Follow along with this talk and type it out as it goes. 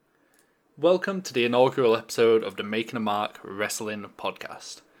Welcome to the inaugural episode of the Making a Mark Wrestling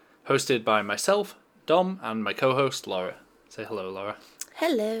podcast, hosted by myself, Dom, and my co-host, Laura. Say hello, Laura.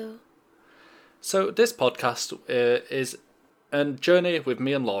 Hello. So this podcast is a journey with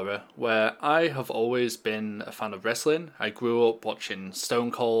me and Laura, where I have always been a fan of wrestling. I grew up watching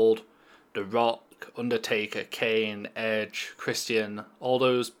Stone Cold, The Rock, Undertaker, Kane, Edge, Christian, all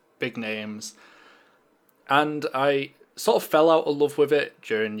those big names. And I sort of fell out of love with it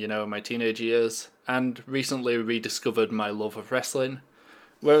during, my teenage years, and recently rediscovered my love of wrestling,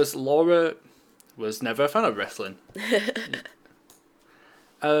 whereas Laura was never a fan of wrestling.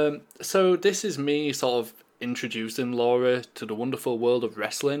 So this is me sort of introducing Laura to the wonderful world of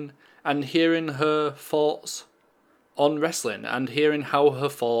wrestling, and hearing her thoughts on wrestling, and hearing how her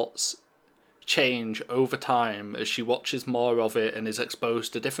thoughts change over time as she watches more of it and is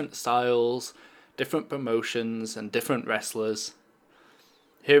exposed to different styles, different promotions, and different wrestlers.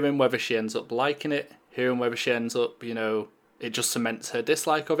 Hearing whether she ends up liking it, hearing whether she ends up, it just cements her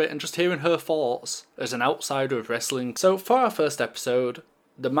dislike of it, and just hearing her thoughts as an outsider of wrestling. So for our first episode,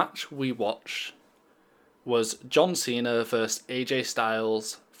 the match we watched was John Cena versus AJ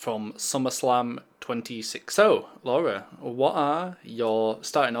Styles from SummerSlam 26. So, Laura, what are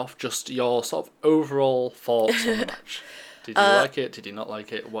starting off, just your sort of overall thoughts on the match? Did you like it? Did you not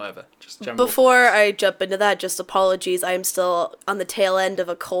like it? Whatever. Just general Before thoughts. I jump into that, just apologies. I am still on the tail end of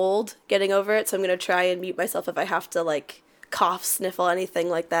a cold, getting over it, so I'm going to try and mute myself if I have to, cough, sniffle, anything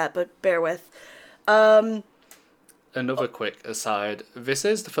like that, but bear with. Another quick aside. This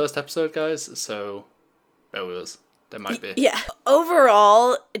is the first episode, guys, so bear with us. There might be. Yeah.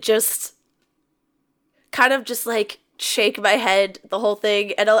 Overall, just kind of just, shake my head, the whole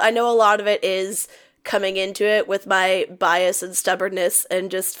thing. And I know a lot of it is coming into it with my bias and stubbornness,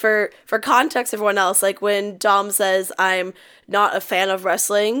 and just for context, everyone else, when Dom says I'm not a fan of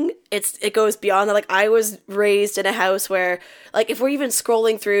wrestling, it goes beyond that. I was raised in a house where, if we're even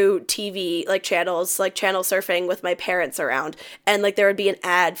scrolling through TV, channels, channel surfing with my parents around, and there would be an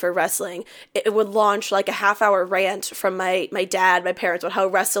ad for wrestling, it would launch a half-hour rant from my dad, my parents, about how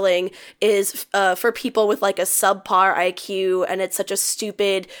wrestling is for people with a subpar IQ, and it's such a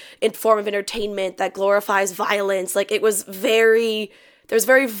stupid form of entertainment that glorifies violence. There's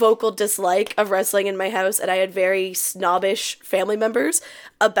very vocal dislike of wrestling in my house, and I had very snobbish family members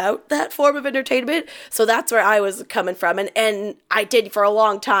about that form of entertainment. So that's where I was coming from. And I did, for a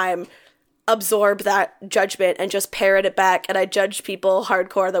long time, absorb that judgment and just parrot it back. And I judged people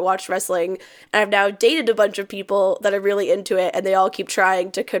hardcore that watched wrestling. And I've now dated a bunch of people that are really into it, and they all keep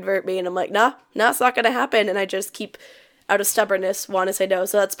trying to convert me. And I'm like, nah, it's not going to happen. And I just keep, out of stubbornness, want to say no.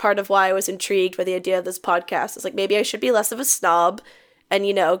 So that's part of why I was intrigued by the idea of this podcast. It's maybe I should be less of a snob and,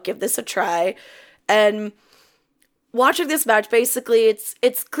 give this a try. And watching this match, basically,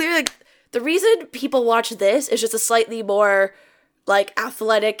 it's clear, the reason people watch this is just a slightly more,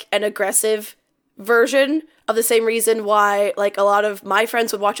 athletic and aggressive version of the same reason why, a lot of my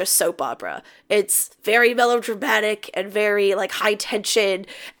friends would watch a soap opera. It's very melodramatic and very, high tension,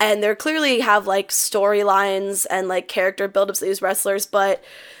 and they clearly have, storylines and, character build-ups of these wrestlers, but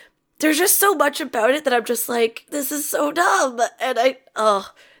there's just so much about it that I'm just this is so dumb. And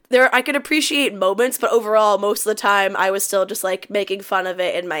I could appreciate moments, but overall, most of the time, I was still just making fun of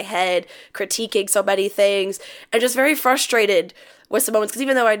it in my head, critiquing so many things, and just very frustrated with some moments. Because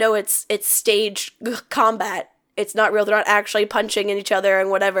even though I know it's staged combat, it's not real. They're not actually punching in each other and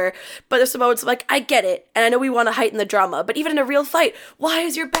whatever. But there's some moments I get it. And I know we want to heighten the drama. But even in a real fight, why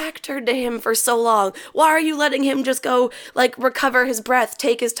is your back turned to him for so long? Why are you letting him just go, recover his breath,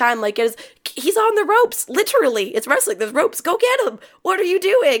 take his time? He's on the ropes. Literally. It's wrestling. There's ropes. Go get him. What are you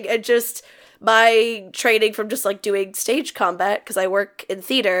doing? And just my training from just, doing stage combat, because I work in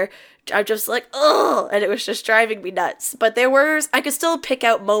theater, I'm just ugh. And it was just driving me nuts. But I could still pick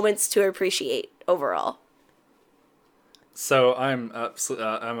out moments to appreciate overall. So I'm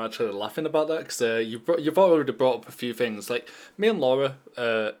actually laughing about that because you've already brought up a few things. Me and Laura,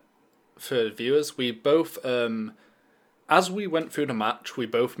 for viewers, we both as we went through the match, we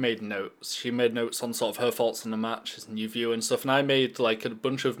both made notes. She made notes on sort of her thoughts on the match as a new viewer and stuff, and I made a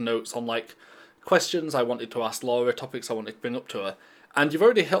bunch of notes on questions I wanted to ask Laura, topics I wanted to bring up to her, and you've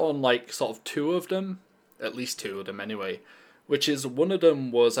already hit on sort of two of them, at least two of them anyway. Which is, one of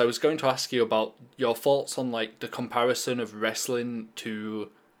them was, I was going to ask you about your thoughts on, the comparison of wrestling to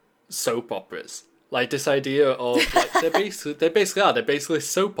soap operas. This idea of, they're basically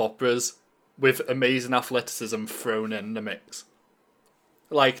soap operas with amazing athleticism thrown in the mix.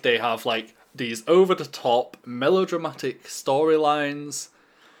 They have, these over-the-top, melodramatic storylines,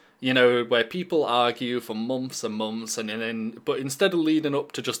 You know, where people argue for months and months, but instead of leading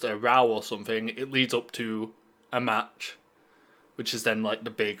up to just a row or something, it leads up to a match, which is then like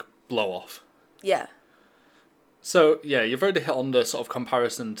the big blow off. Yeah. So yeah, you've already hit on the sort of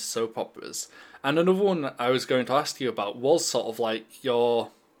comparison to soap operas, and another one I was going to ask you about was sort of like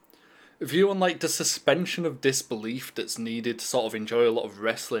your view on like the suspension of disbelief that's needed to sort of enjoy a lot of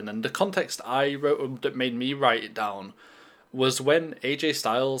wrestling. And the context I wrote that made me write it down was when AJ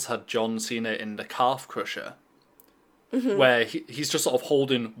Styles had John Cena in the Calf Crusher, where he's just sort of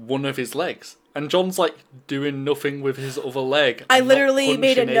holding one of his legs, and John's like doing nothing with his other leg. I literally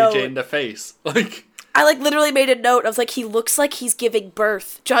made a note. AJ in the face, like. I literally made a note. I was like, he looks like he's giving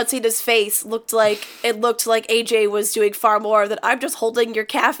birth. John Cena's face looked like AJ was doing far more than I'm just holding your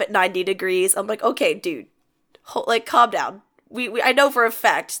calf at 90 degrees. I'm like, okay, dude, calm down. I know for a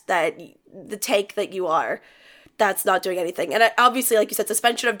fact that the tank that you are, that's not doing anything. And obviously, like you said,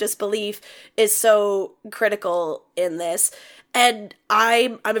 suspension of disbelief is so critical in this. And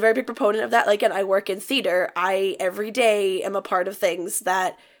I'm a very big proponent of that. Like, again, I work in theater. I every day am a part of things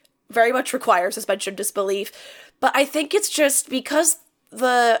that very much require suspension of disbelief. But I think it's just because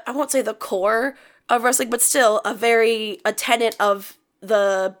I won't say the core of wrestling, but still a tenet of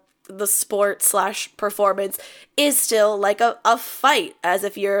the sport / performance is still like a fight, as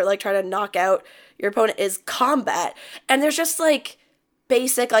if you're like trying to knock out your opponent, is combat. And there's just like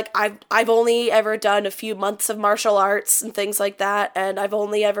basic, like I've only ever done a few months of martial arts and things like that, and I've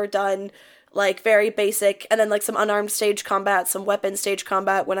only ever done like very basic, and then like some unarmed stage combat, some weapon stage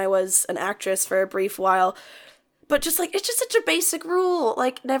combat when I was an actress for a brief while. But just like, it's just such a basic rule,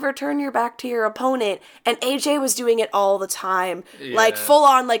 like never turn your back to your opponent. And AJ was doing it all the time, like full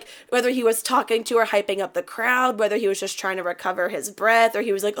on, like whether he was talking to or hyping up the crowd, whether he was just trying to recover his breath, or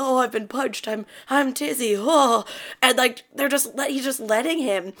he was like, oh, I've been punched, I'm dizzy, oh, and like he's just letting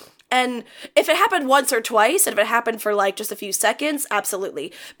him. And if it happened once or twice, and if it happened for like just a few seconds,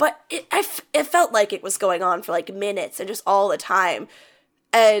 absolutely. But it felt like it was going on for like minutes and just all the time.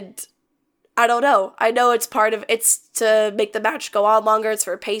 And I don't know. I know it's to make the match go on longer. It's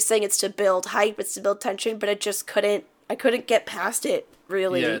for pacing. It's to build hype. It's to build tension. But I couldn't get past it,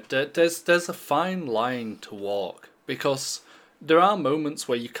 really. Yeah, there's a fine line to walk, because there are moments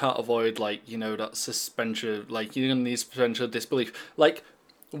where you can't avoid, like, you know, that suspension, like, you're gonna need suspension of disbelief. Like,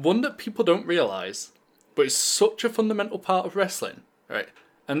 one that people don't realise, but it's such a fundamental part of wrestling, right?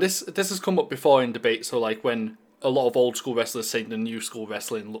 And this has come up before in debate, so like when a lot of old school wrestlers say the new school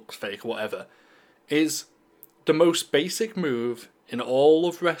wrestling looks fake or whatever, is the most basic move in all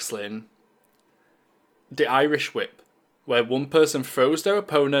of wrestling, the Irish whip, where one person throws their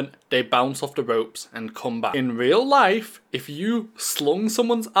opponent, they bounce off the ropes and come back. In real life, if you slung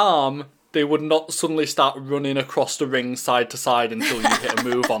someone's arm, they would not suddenly start running across the ring side to side until you hit a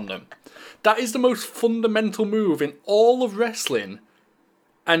move on them. That is the most fundamental move in all of wrestling,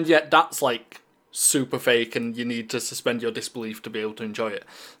 and yet that's like super fake, and you need to suspend your disbelief to be able to enjoy it.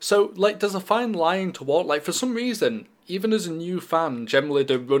 So like, there's a fine line to walk. Like, for some reason, even as a new fan, generally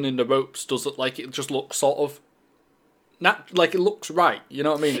the running the ropes doesn't, like, it just looks sort of like it looks right. You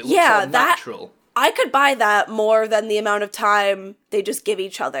know what I mean? It looks sort of natural. I could buy that more than the amount of time they just give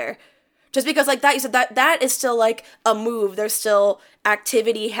each other. Just because, like that, you said that is still like a move. There's still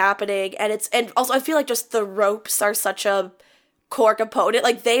activity happening, and also I feel like just the ropes are such a core component.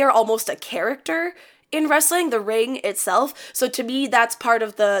 Like, they are almost a character in wrestling, the ring itself. So to me, that's part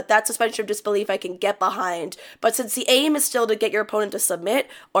of that suspension of disbelief I can get behind. But since the aim is still to get your opponent to submit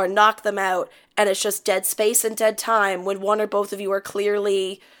or knock them out, and it's just dead space and dead time when one or both of you are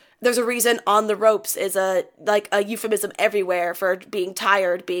clearly. There's a reason on the ropes is a euphemism everywhere for being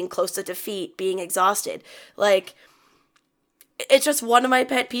tired, being close to defeat, being exhausted. Like, it's just one of my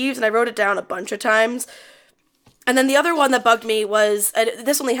pet peeves, and I wrote it down a bunch of times. And then the other one that bugged me was, and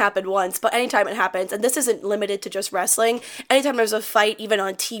this only happened once, but anytime it happens, and this isn't limited to just wrestling, anytime there's a fight, even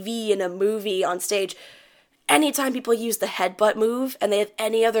on TV, in a movie, on stage, anytime people use the headbutt move and they have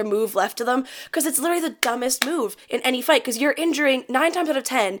any other move left to them, because it's literally the dumbest move in any fight, because you're injuring, 9 times out of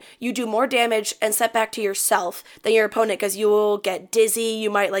 10, you do more damage and setback to yourself than your opponent, because you will get dizzy, you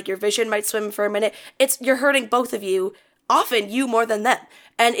might, like, your vision might swim for a minute. You're hurting both of you, often you more than them.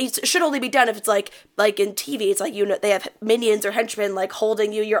 And it should only be done if it's like in TV, it's like, you know, they have minions or henchmen like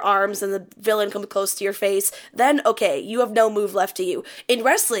holding you, your arms, and the villain comes close to your face. Then, okay, you have no move left to you. In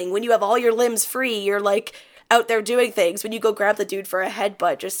wrestling, when you have all your limbs free, you're like out there doing things. When you go grab the dude for a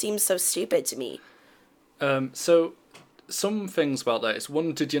headbutt, just seems so stupid to me. So some things about that is,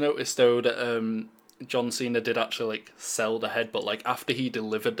 one, did you notice though that John Cena did actually like sell the headbutt? Like, after he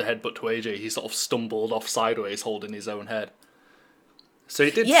delivered the headbutt to AJ, he sort of stumbled off sideways holding his own head. So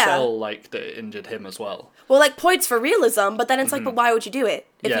he did Yeah. sell, like, that it injured him as well. Well, like, points for realism, but then it's like, but why would you do it?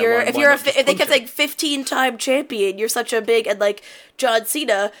 If Yeah, you're why if you're not just if they punch kept him? saying 15-time champion, you're such a big, and like John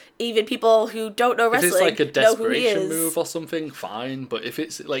Cena, even people who don't know If wrestling it's like a know who he desperation is. move or something, fine. But if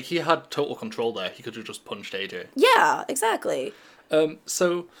it's, like, he had total control there, he could have just punched AJ. Yeah, exactly.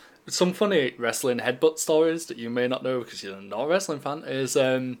 So, some funny wrestling headbutt stories that you may not know because you're not a wrestling fan is,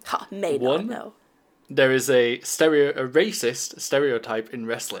 Ha, may One? not know. there is a racist stereotype in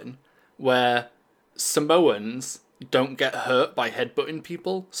wrestling where Samoans don't get hurt by headbutting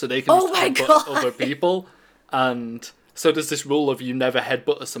people, so they can Oh just my headbutt God. other people. And so there's this rule of you never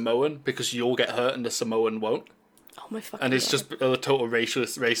headbutt a Samoan because you'll get hurt and the Samoan won't. Oh my fucking And it's God. just a total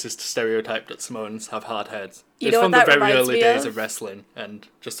racist stereotype that Samoans have hard heads. You It's know from what the that very reminds early me days of? of wrestling and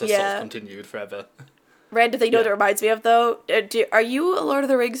just has sort Yeah. of continued forever. Random thing, you know what Yeah. it reminds me of though? Are you a Lord of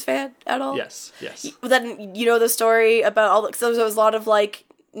the Rings fan at all? Yes. Then you know the story about all, because there was a lot of like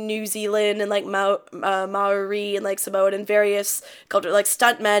New Zealand and like Maori and like Samoan and various culture, like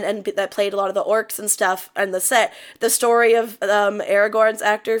stuntmen and that played a lot of the orcs and stuff on the set. The story of Aragorn's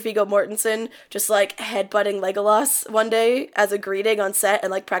actor Viggo Mortensen just like headbutting Legolas one day as a greeting on set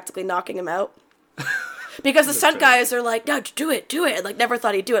and like practically knocking him out. Because the stunt brilliant. guys are like, no, do it, and like never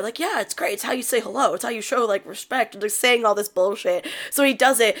thought he'd do it. Like, yeah, it's great. It's how you say hello. It's how you show like respect. And like saying all this bullshit. So he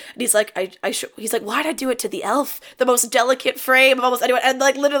does it, and he's like, he's like, why'd I do it to the elf? The most delicate frame of almost anyone. And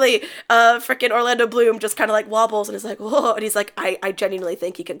like literally, freaking Orlando Bloom just kind of like wobbles and is like, whoa. And he's like, I genuinely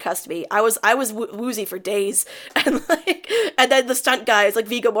think he concussed me. I was woozy for days, and like, and then the stunt guys like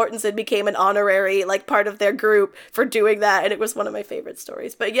Viggo Mortensen became an honorary like part of their group for doing that, and it was one of my favorite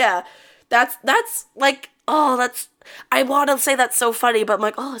stories. But yeah. That's like, oh, I want to say that's so funny, but I'm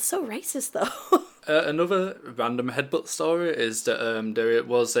like, oh, it's so racist though. Another random headbutt story is that there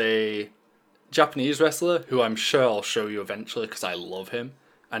was a Japanese wrestler who I'm sure I'll show you eventually because I love him,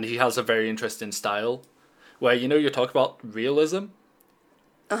 and he has a very interesting style where, you know, you talk about realism.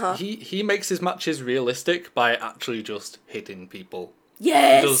 He makes his matches realistic by actually just hitting people.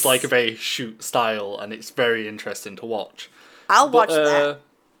 Yes. He does like a very shoot style, and it's very interesting to watch. I'll watch that.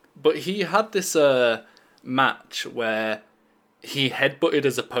 But he had this match where he headbutted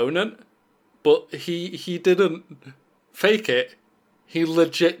his opponent, but he didn't fake it. He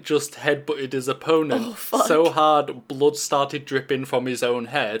legit just headbutted his opponent Oh, fuck. so hard blood started dripping from his own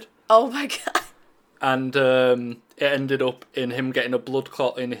head, Oh my God. and it ended up in him getting a blood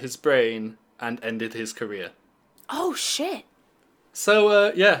clot in his brain and ended his career. Oh shit.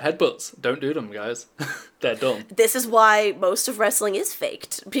 So yeah, headbutts, don't do them, guys. They're done. This is why most of wrestling is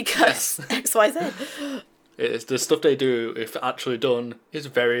faked, because XYZ. It's the stuff they do, if actually done, is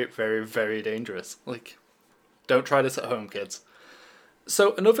very, very, very dangerous. Like, don't try this at home, kids.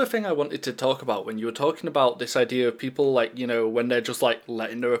 So another thing I wanted to talk about when you were talking about this idea of people, like, you know, when they're just like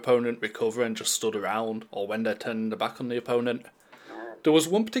letting their opponent recover and just stood around, or when they're turning their back on the opponent. There was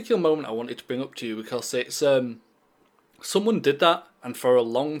one particular moment I wanted to bring up to you because it's someone did that, and for a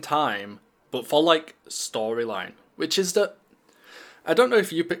long time, but for like storyline, which is that, I don't know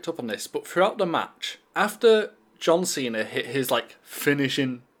if you picked up on this, but throughout the match, after John Cena hit his like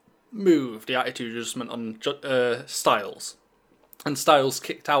finishing move, the attitude adjustment on Styles, and Styles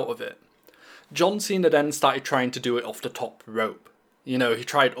kicked out of it, John Cena then started trying to do it off the top rope. You know, he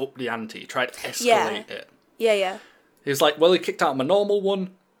tried up the ante, he tried to escalate it. Yeah. He was like, well, he kicked out my normal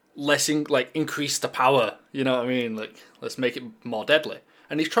one, let's increase the power, you know what I mean? Like, let's make it more deadly.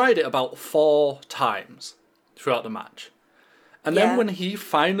 And he tried it about 4 times throughout the match. And Yeah. then when he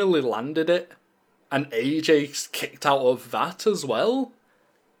finally landed it, and AJ kicked out of that as well,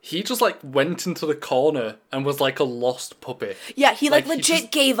 he just like went into the corner and was like a lost puppy. Yeah, he like Like, he legit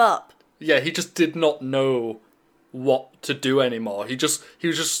just- gave up. Yeah, he just did not know what to do anymore. He was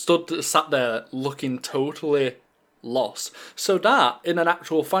just sat there looking totally lost. So that, in an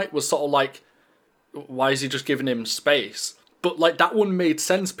actual fight, was sort of like, why is he just giving him space? But like that one made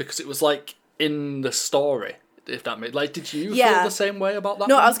sense because it was like in the story. If that made, like, did you Yeah. feel the same way about that?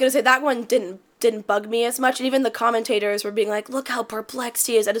 No, one? I was gonna say that one didn't bug me as much, and even the commentators were being like, "Look how perplexed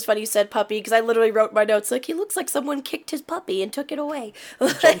he is." And it's funny you said puppy because I literally wrote my notes like he looks like someone kicked his puppy and took it away.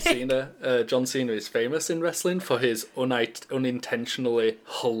 John Cena is famous in wrestling for his unintentionally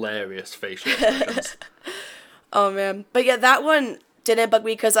hilarious facial expressions. Oh man, but yeah, that one didn't bug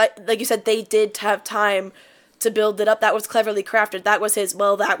me because like you said, they did have time to build it up. That was cleverly crafted. That was his.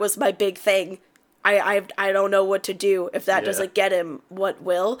 Well, that was my big thing. I don't know what to do if that Yeah. doesn't get him. What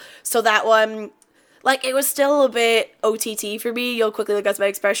will? So that one, like, it was still a bit OTT for me. You'll quickly look at my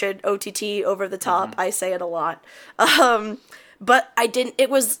expression, OTT, over the top. I say it a lot. But I didn't. It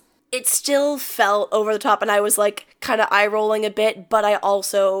was it still felt over the top, and I was like kind of eye rolling a bit, but I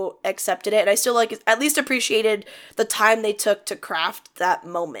also accepted it, and I still like at least appreciated the time they took to craft that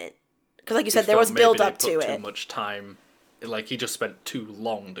moment. Because like you said, there was build up to it. Too much time, like he just spent too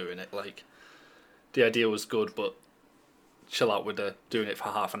long doing it. Like the idea was good, but chill out with doing it for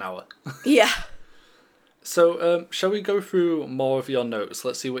half an hour. Yeah. So, shall we go through more of your notes?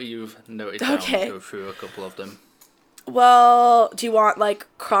 Let's see what you've noted down. Okay. Go through a couple of them. Well, do you want like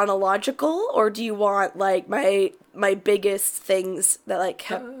chronological, or do you want like my biggest things that like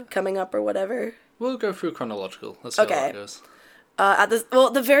kept coming up or whatever? We'll go through chronological. Let's see how that goes. At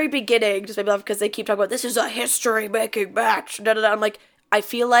the very beginning, just maybe because they keep talking about this is a history-making match. Da, da, da. I'm like, I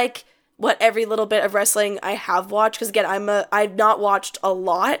feel like what every little bit of wrestling I have watched, because again, I've not watched a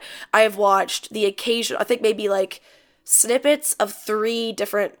lot. I have watched the occasion, I think maybe like snippets of 3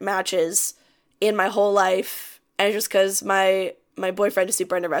 different matches in my whole life, and just because my boyfriend is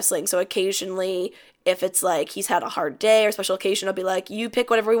super into wrestling, so occasionally, if it's like he's had a hard day or a special occasion, I'll be like, you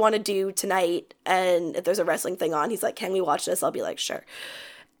pick whatever we want to do tonight, and if there's a wrestling thing on, he's like, can we watch this? I'll be like, sure.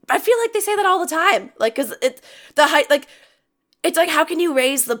 I feel like they say that all the time, like, because it's like, how can you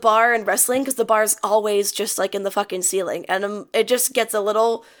raise the bar in wrestling? Because the bar's always just, like, in the fucking ceiling. And it just gets a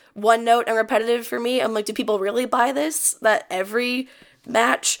little one note and repetitive for me. I'm like, do people really buy this? That every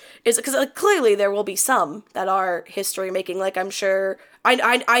match is... Because like, clearly there will be some that are history-making. Like, I'm sure...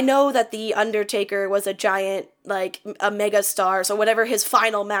 I know that The Undertaker was a giant, like, a mega star. So whatever his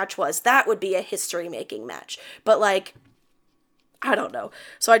final match was, that would be a history-making match. But, like... I don't know.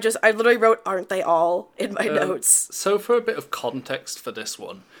 So I literally wrote, aren't they all, in my notes. So for a bit of context for this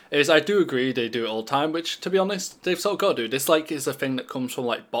one, is I do agree they do it all the time, which, to be honest, they've sort of got to do. This, like, is a thing that comes from,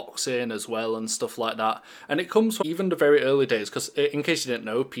 like, boxing as well and stuff like that. And it comes from even the very early days, because in case you didn't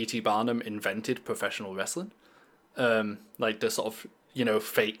know, P.T. Barnum invented professional wrestling. Like, the sort of, you know,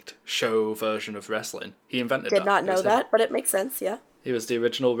 faked show version of wrestling. He invented that. Did not know that, but it makes sense, yeah. He was the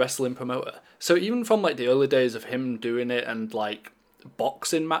original wrestling promoter. So even from, like, the early days of him doing it and, like,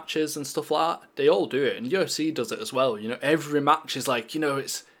 boxing matches and stuff like that, they all do it. And UFC does it as well. You know, every match is like, you know,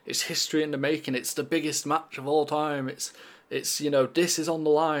 it's history in the making. It's the biggest match of all time. It's you know, this is on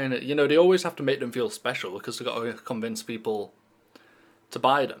the line. You know, they always have to make them feel special because they've got to convince people to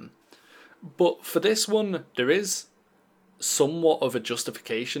buy them. But for this one, there is somewhat of a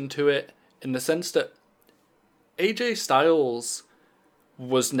justification to it in the sense that AJ Styles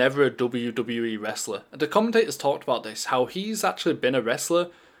was never a WWE wrestler. The commentators talked about this, how he's actually been a wrestler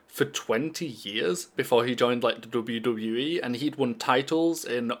for 20 years before he joined, like, the WWE, and he'd won titles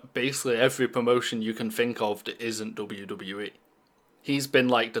in basically every promotion you can think of that isn't WWE. He's been,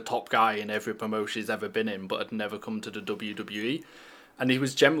 like, the top guy in every promotion he's ever been in, but had never come to the WWE, and he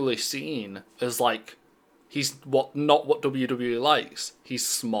was generally seen as, like, he's not what WWE likes. He's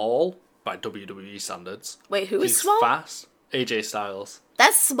small by WWE standards. Wait, who is small? He's fast. AJ Styles.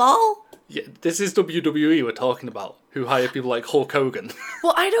 That's small? Yeah, this is WWE we're talking about, who hire people like Hulk Hogan.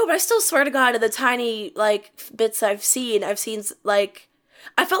 Well, I know, but I still swear to God, in the tiny, like, bits I've seen, like,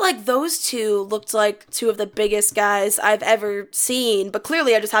 I felt like those two looked like 2 of the biggest guys I've ever seen, but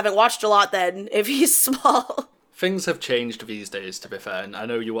clearly I just haven't watched a lot then, if he's small. Things have changed these days, to be fair, and I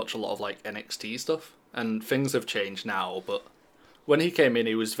know you watch a lot of, like, NXT stuff, and things have changed now, but when he came in,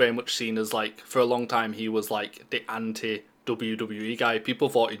 he was very much seen as, like, for a long time, he was, like, the anti-WWE guy. People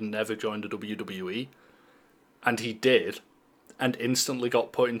thought he'd never joined the WWE, and he did, and instantly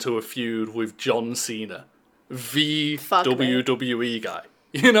got put into a feud with John Cena, the WWE guy.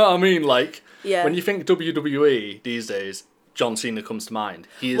 You know what I mean? Like, when you think WWE these days, John Cena comes to mind.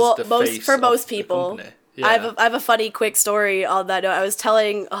 He is the face for most of people. The company. Yeah. I have a funny quick story on that note. I was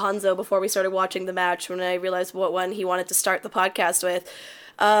telling Hanzo before we started watching the match when I realized what one he wanted to start the podcast with.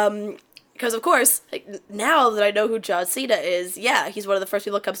 Because, of course, like, now that I know who John Cena is, yeah, he's one of the first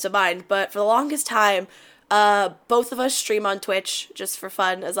people that comes to mind. But for the longest time, both of us stream on Twitch just for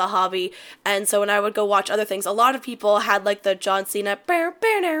fun as a hobby. And so when I would go watch other things, a lot of people had, like, the John Cena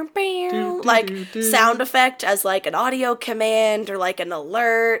sound effect as, like, an audio command or, like, an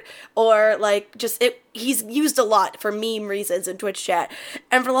alert or, like, just he's used a lot for meme reasons in Twitch chat.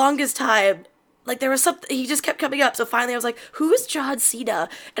 And for the longest time, like, there was something, he just kept coming up, so finally I was like, who's John Cena?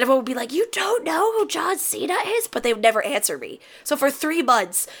 And everyone would be like, you don't know who John Cena is? But they would never answer me. So for 3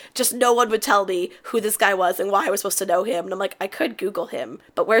 months, just no one would tell me who this guy was and why I was supposed to know him. And I'm like, I could Google him,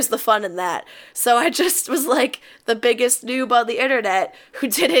 but where's the fun in that? So I just was like the biggest noob on the internet who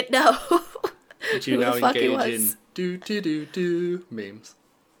didn't know Did you now engage in do memes?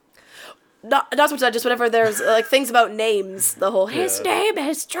 not so much that, just whenever there's like things about names, the whole his Yeah. name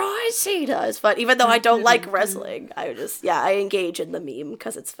is Troy Cena is fun. Even though I don't like wrestling, I engage in the meme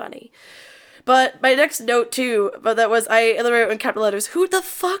because it's funny. But my next note too, but that was I wrote in capital letters, who the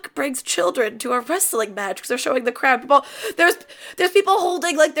fuck brings children to a wrestling match? Because they're showing the crowd. People, there's people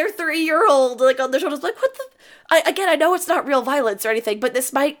holding like their 3-year-old like on their shoulders, like what the. I know it's not real violence or anything, but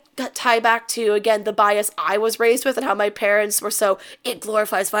this might tie back to, again, the bias I was raised with and how my parents were so, it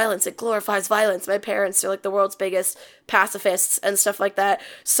glorifies violence, it glorifies violence. My parents are like the world's biggest pacifists and stuff like that.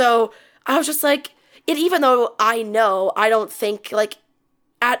 So I was just like, even though I know, I don't think like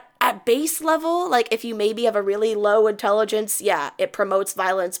at base level, like if you maybe have a really low intelligence, yeah, it promotes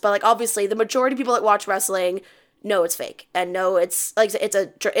violence. But like obviously the majority of people that watch wrestling know it's fake and know it's like it's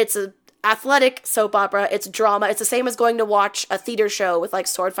a athletic soap opera, it's drama. It's the same as going to watch a theater show with like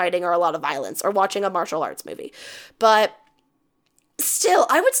sword fighting or a lot of violence or watching a martial arts movie. But still,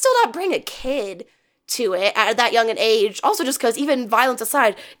 I would still not bring a kid to it at that young an age. Also just because even violence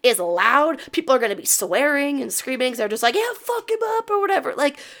aside is loud. People are going to be swearing and screaming. So they're just like, yeah, fuck him up or whatever.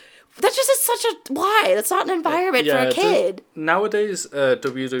 Like, that just is such a why. That's not an environment for a kid. Nowadays,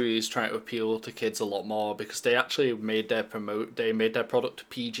 WWE is trying to appeal to kids a lot more because they actually made their product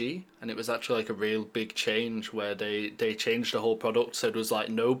PG, and it was actually like a real big change where they changed the whole product. So it was like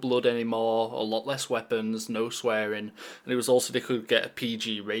no blood anymore, a lot less weapons, no swearing, and it was also they could get a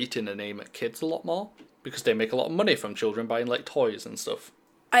PG rating and aim at kids a lot more because they make a lot of money from children buying like toys and stuff.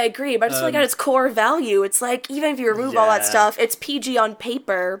 I agree, but I just feel like at its core value, it's like, even if you remove all that stuff, it's PG on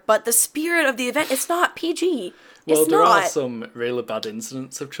paper, but the spirit of the event, it's not PG. Well, there are some really bad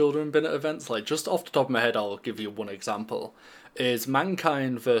incidents of children being at events. Like, just off the top of my head, I'll give you one example. Is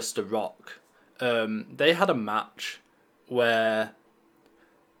Mankind versus The Rock. They had a match where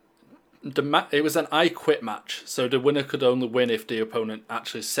it was an I quit match, so the winner could only win if the opponent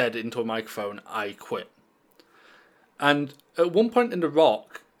actually said into a microphone, I quit. And at one point in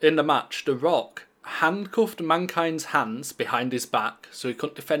the match, The Rock handcuffed Mankind's hands behind his back so he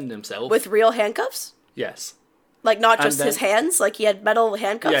couldn't defend himself. With real handcuffs? Yes. Like, not just his hands? Like, he had metal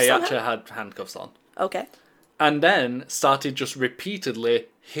handcuffs? Yeah, he actually had handcuffs on. Okay. And then started just repeatedly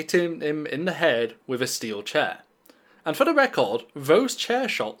hitting him in the head with a steel chair. And for the record, those chair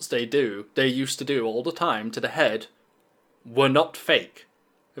shots they used to do all the time to the head, were not fake.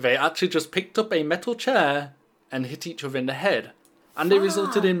 They actually just picked up a metal chair and hit each other in the head. And they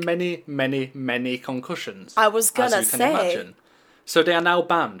resulted in many, many, many concussions. I was gonna as you can imagine. So they are now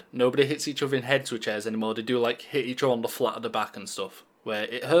banned. Nobody hits each other in heads with chairs anymore. They do like hit each other on the flat of the back and stuff. Where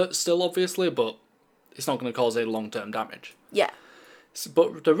it hurts still, obviously, but it's not going to cause any long-term damage. Yeah.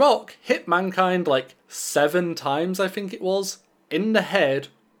 But The Rock hit Mankind like 7 times, I think it was, in the head,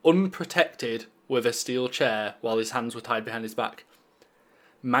 unprotected, with a steel chair while his hands were tied behind his back.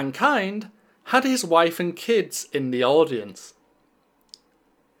 Mankind had his wife and kids in the audience.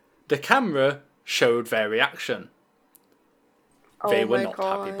 The camera showed their reaction. They were not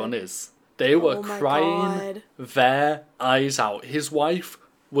happy bunnies. They were crying their eyes out. His wife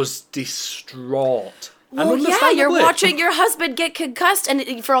was distraught. Well, yeah, you're watching your husband get concussed,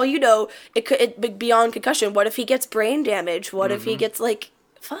 and for all you know, it could beyond concussion. What if he gets brain damage? What if he gets like,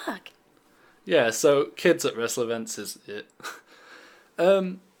 fuck? Yeah, so kids at wrestle events is it.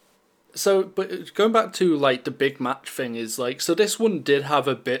 So, but going back to, like, the big match thing is, like, so this one did have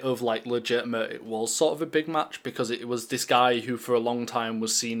a bit of, like, legitimate, it was sort of a big match, because it was this guy who for a long time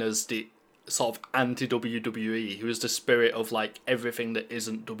was seen as the sort of anti-WWE, who was the spirit of, like, everything that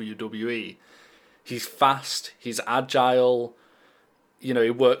isn't WWE. He's fast, he's agile, you know, he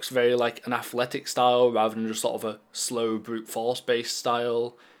works very, like, an athletic style, rather than just sort of a slow, brute force-based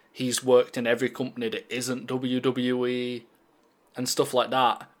style. He's worked in every company that isn't WWE, and stuff like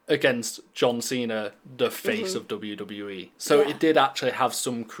that. Against John Cena, the face of WWE. So it did actually have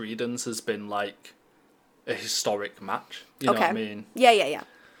some credence as been like a historic match. You know what I mean? Yeah.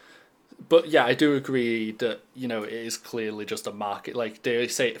 But yeah, I do agree that, you know, it is clearly just a market. Like, they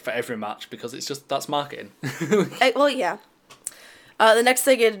say it for every match because it's just, that's marketing. Well, yeah. The next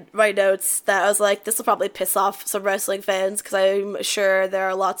thing in my notes that I was like, this will probably piss off some wrestling fans because I'm sure there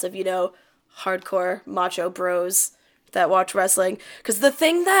are lots of, you know, hardcore macho bros that watch wrestling, because the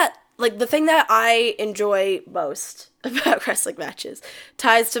thing that I enjoy most about wrestling matches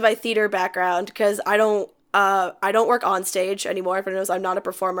ties to my theater background, because I don't work on stage anymore. Everyone knows I'm not a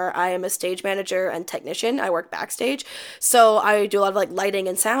performer. I am a stage manager and technician. I work backstage, so I do a lot of like lighting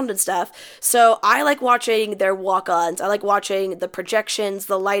and sound and stuff. So I like watching their walk-ons. I like watching the projections,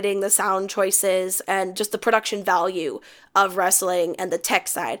 the lighting, the sound choices, and just the production value of wrestling and the tech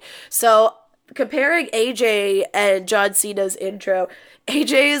side. So comparing AJ and John Cena's intro,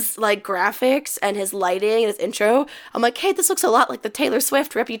 AJ's like graphics and his lighting and his intro, I'm like, hey, this looks a lot like the Taylor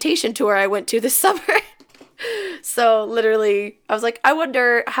Swift Reputation tour I went to this summer. So literally, I was like, I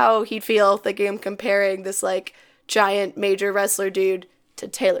wonder how he'd feel thinking I'm comparing this like giant major wrestler dude to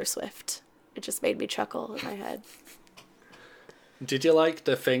Taylor Swift. It just made me chuckle in my head. Did you like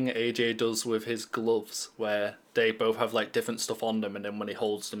the thing AJ does with his gloves, where they both have like different stuff on them, and then when he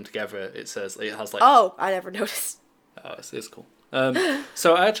holds them together, it says it has like. Oh, I never noticed. Oh, it's cool.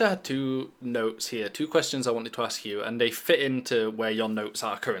 So I actually had two notes here, two questions I wanted to ask you, and they fit into where your notes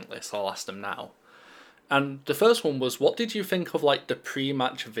are currently, so I'll ask them now. And the first one was, what did you think of like the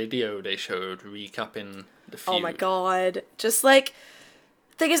pre-match video they showed recapping the feud? Oh my god. Just like,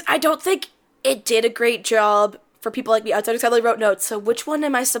 thing is, I don't think it did a great job for people like me. Outside of wrote notes, so which one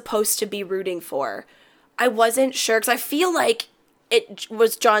am I supposed to be rooting for? I wasn't sure, because I feel like it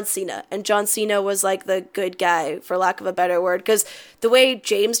was John Cena, and John Cena was like the good guy, for lack of a better word, because the way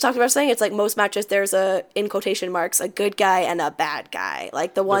James talked about saying, it's like most matches there's a, in quotation marks, a good guy and a bad guy.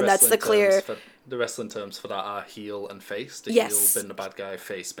 Like the one that's the clear... The wrestling terms for that are heel and face. The yes. Heel been the bad guy,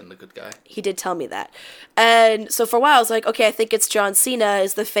 face been the good guy. He did tell me that. And so for a while I was like, okay, I think it's John Cena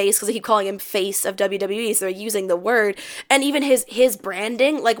is the face, because I keep calling him face of WWE, so they're using the word. And even his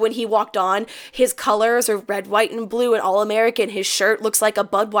branding, like when he walked on, his colors are red, white, and blue and all-American. His shirt looks like a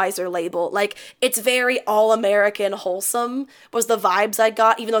Budweiser label. Like, it's very all-American wholesome was the vibes I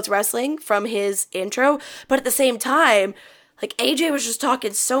got, even though it's wrestling, from his intro. But at the same time, like, AJ was just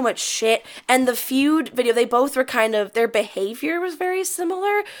talking so much shit, and the feud video, they both were kind of, their behavior was very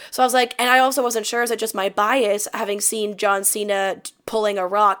similar, so I was like, and I also wasn't sure, is it just my bias, having seen John Cena pulling a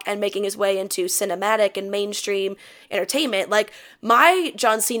rock and making his way into cinematic and mainstream entertainment, like, my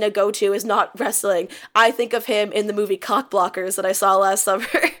John Cena go-to is not wrestling. I think of him in the movie Cockblockers that I saw last summer,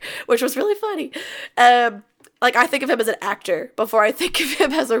 which was really funny. Like, I think of him as an actor before I think of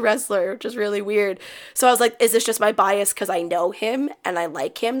him as a wrestler, which is really weird. So I was like, is this just my bias because I know him and I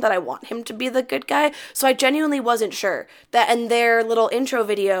like him, that I want him to be the good guy? So I genuinely wasn't sure. That in their little intro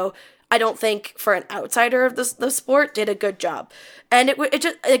video, I don't think, for an outsider of the sport, did a good job. And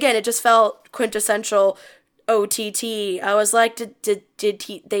it just felt quintessential OTT. I was like, did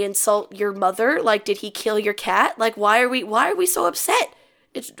they insult your mother? Like, did he kill your cat? Like, why are we so upset?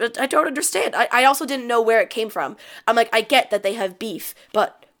 I don't understand. I also didn't know where it came from. I'm like, I get that they have beef,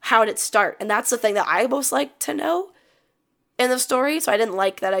 but how did it start? And that's the thing that I most like to know in the story, so I didn't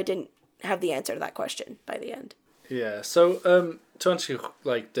like that I didn't have the answer to that question by the end. Yeah, so to answer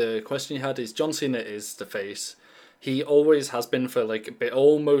like the question you had is, John Cena is the face. He always has been for like a bit,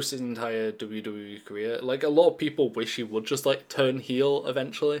 almost his entire WWE career. Like, a lot of people wish he would just like turn heel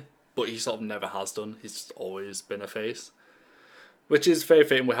eventually, but he sort of never has done. He's always been a face. Which is very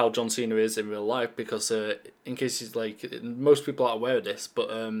fitting with how John Cena is in real life, because in case he's like, most people aren't aware of this, but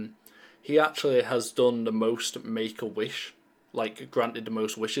he actually has done the most Make-A-Wish, like granted the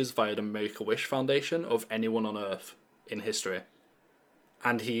most wishes via the Make-A-Wish Foundation of anyone on Earth in history.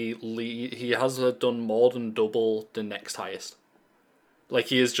 And he has done more than double the next highest. Like,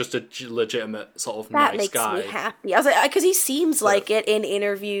 he is just a legitimate sort of that nice guy. That makes me happy. I was like, because he seems like it in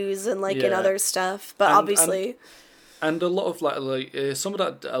interviews and like in other stuff, but obviously... And a lot of like some of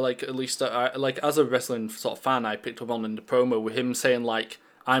that, like, at least like as a wrestling sort of fan, I picked up on in the promo with him saying like,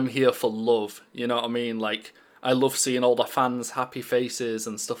 "I'm here for love." You know what I mean? Like, I love seeing all the fans' happy faces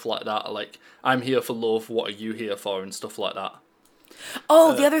and stuff like that. Like, I'm here for love. What are you here for? And stuff like that.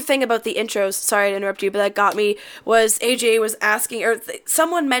 Oh, the other thing about the intros, sorry to interrupt you, but that got me, was AJ was asking, or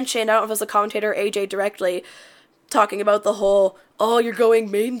someone mentioned, I don't know if it was a commentator or AJ directly, talking about the whole, oh, you're going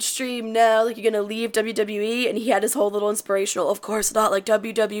mainstream now, like, you're gonna leave WWE, and he had his whole little inspirational, of course not, like,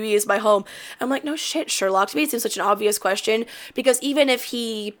 WWE is my home. I'm like, no shit, Sherlock. To me, it seems such an obvious question, because even if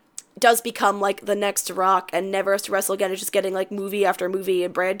he does become, like, the next Rock and never has to wrestle again, it's just getting, like, movie after movie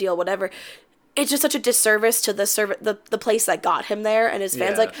and brand deal, whatever, it's just such a disservice to the place that got him there and his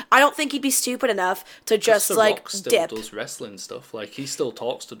fans. Yeah. Like, I don't think he'd be stupid enough to just like Rock still dip. Does wrestling stuff, like, he still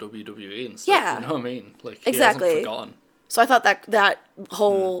talks to WWE and stuff. Yeah, you know what I mean? Like, exactly. He hasn't forgotten. So I thought that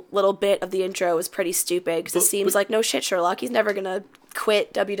whole little bit of the intro was pretty stupid, because it seems like, no shit, Sherlock, he's never gonna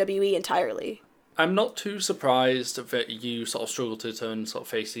quit WWE entirely. I'm not too surprised that you sort of struggle to turn sort of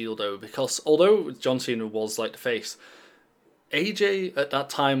face heel, though, because although John Cena was like the face, AJ at that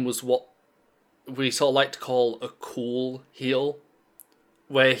time was what we sort of like to call a cool heel,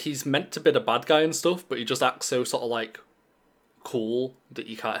 where he's meant to be the bad guy and stuff, but he just acts so sort of like cool that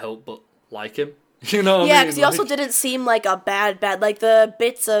you can't help but like him. You know what I mean? Yeah, because he also didn't seem like a bad, like the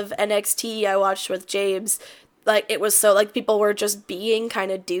bits of NXT I watched with James, like, it was so, like, people were just being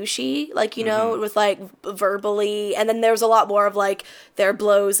kind of douchey, like, you know, with, like, verbally, and then there was a lot more of, like, their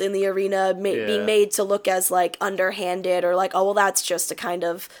blows in the arena being made to look as, like, underhanded, or, like, oh, well, that's just a kind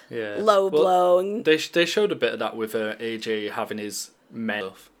of low blow. And they showed a bit of that with AJ having his men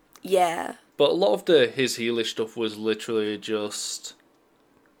stuff. Yeah. But a lot of his heelish stuff was literally just...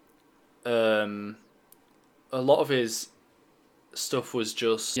 a lot of his stuff was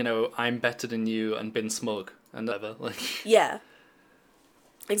just, you know, I'm better than you and been smug and whatever. Like, yeah,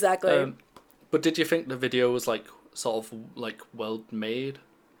 exactly. But did you think the video was like sort of like well made?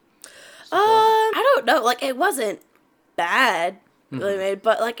 I don't know. Like, it wasn't bad really made,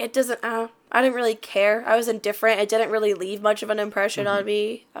 but like it doesn't. I didn't really care. I was indifferent. It didn't really leave much of an impression on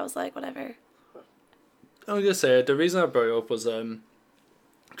me. I was like, whatever. I was gonna say the reason I brought it up was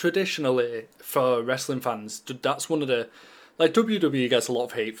traditionally for wrestling fans, that's one of the, like, WWE gets a lot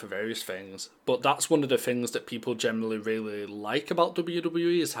of hate for various things, but that's one of the things that people generally really like about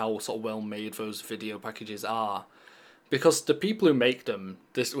WWE is how sort of well made those video packages are, because the people who make them,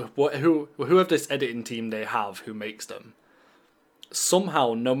 whoever this editing team they have who makes them,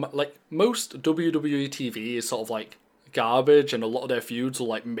 somehow like most WWE TV is sort of like garbage, and a lot of their feuds will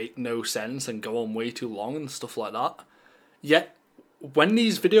like make no sense and go on way too long and stuff like that. Yet when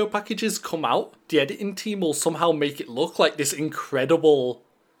these video packages come out, the editing team will somehow make it look like this incredible,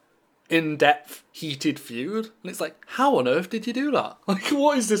 in-depth, heated feud. And it's like, how on earth did you do that? Like,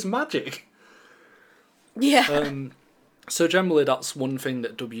 what is this magic? Yeah. So generally that's one thing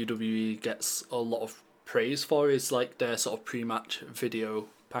that WWE gets a lot of praise for, is like their sort of pre-match video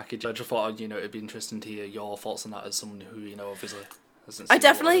package. I just thought, you know, it'd be interesting to hear your thoughts on that as someone who, you know, obviously hasn't seen I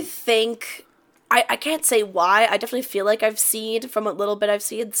definitely think... I can't say why. I definitely feel like I've seen, from a little bit I've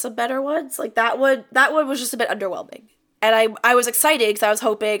seen, some better ones. Like, that one was just a bit underwhelming. And I was excited because I was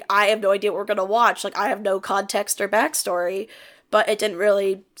hoping, I have no idea what we're going to watch. Like, I have no context or backstory. But it didn't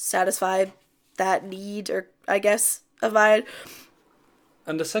really satisfy that need, or I guess, of mine.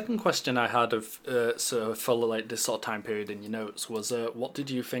 And the second question I had of so for like this sort of time period in your notes was, what did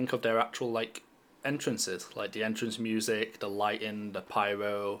you think of their actual like entrances, like the entrance music, the lighting, the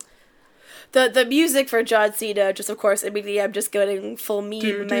pyro? The music for John Cena, just of course, immediately I'm just going full meme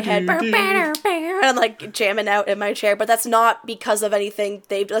in my head. And I'm like jamming out in my chair. But that's not because of anything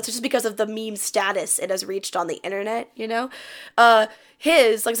that's just because of the meme status it has reached on the internet, you know? Like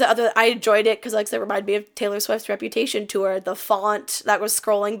I said, I enjoyed it because, like I said, it reminded me of Taylor Swift's Reputation tour. The font that was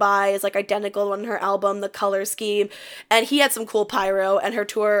scrolling by is like identical to one in her album, the color scheme. And he had some cool pyro, and her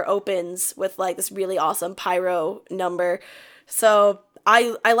tour opens with like this really awesome pyro number. So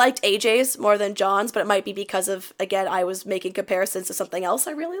I liked AJ's more than John's, but it might be because of, again, I was making comparisons to something else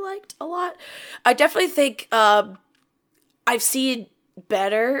I really liked a lot. I definitely think I've seen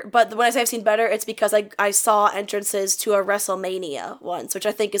better, but when I say I've seen better, it's because I saw entrances to a WrestleMania once, which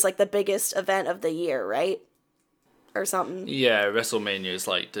I think is like the biggest event of the year, right? Or something. Yeah, WrestleMania is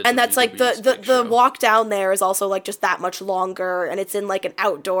like the... And that's like the walk down there is also like just that much longer, and it's in like an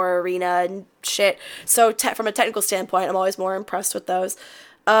outdoor arena and shit. So from a technical standpoint, I'm always more impressed with those.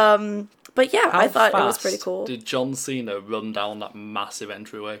 But yeah, I thought it was pretty cool. Did John Cena run down that massive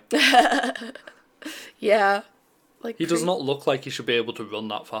entryway? Yeah. Like, he does not look like he should be able to run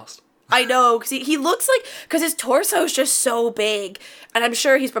that fast. I know, because he looks like... Because his torso is just so big, and I'm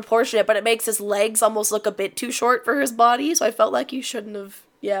sure he's proportionate, but it makes his legs almost look a bit too short for his body, so I felt like he shouldn't have...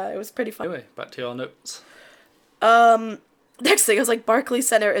 Yeah, it was pretty fun. Anyway, back to your notes. Next thing, I was like, Barclays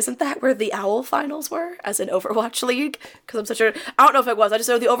Center, isn't that where the OWL finals were? As in Overwatch League? Because I'm such a... I don't know if it was. I just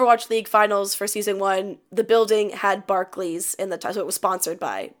know the Overwatch League finals for Season 1, the building had Barclays in the title, so it was sponsored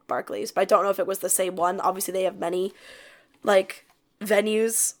by Barclays, but I don't know if it was the same one. Obviously, they have many, like,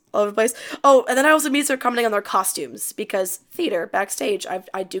 venues all over the place. Oh, and then I also immediately started commenting on their costumes, because theater, backstage,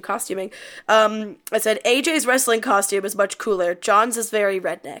 I do costuming. I said, AJ's wrestling costume is much cooler. John's is very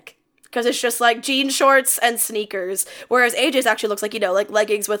redneck. Because it's just like jean shorts and sneakers. Whereas AJ's actually looks like, you know, like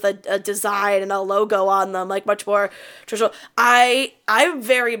leggings with a design and a logo on them, like much more traditional. I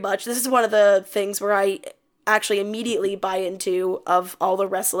very much, this is one of the things where I actually immediately buy into of all the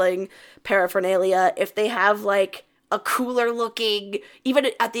wrestling paraphernalia. If they have like a cooler looking, even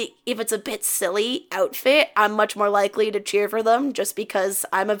if it's a bit silly outfit, I'm much more likely to cheer for them, just because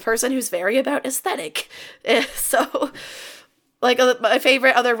I'm a person who's very about aesthetic. So... Like, my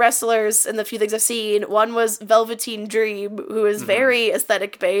favorite other wrestlers in the few things I've seen, one was Velveteen Dream, who is very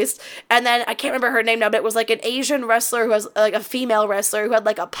aesthetic-based, and then, I can't remember her name now, but it was, like, an Asian wrestler who was, like, a female wrestler who had,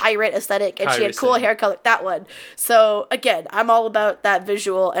 like, a pirate aesthetic, and she had cool hair color. That one. So, again, I'm all about that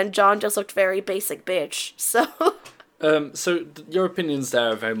visual, and John just looked very basic bitch, so... Your opinions there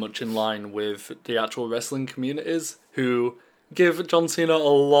are very much in line with the actual wrestling communities who give John Cena a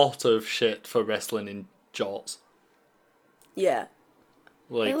lot of shit for wrestling in jorts. Yeah.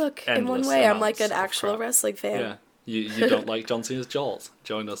 Like, hey, look, in one way, I'm like an actual wrestling fan. Yeah. You don't like John Cena's jorts?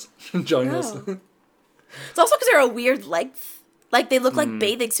 Join us. Join us. It's also because they're a weird length. Like, they look like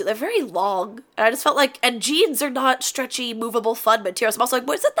bathing suits. They're very long. And I just felt like... And jeans are not stretchy, movable, fun material. So I'm also like,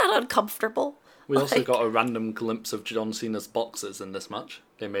 isn't that uncomfortable? We also got a random glimpse of John Cena's boxers in this match.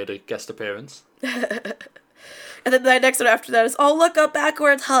 They made a guest appearance. And then the next one after that is, oh, look, a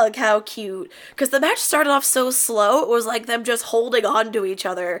backwards hug. How cute. Because the match started off so slow. It was like them just holding on to each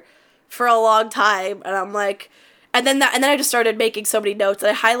other for a long time. And I'm like... And then I just started making so many notes.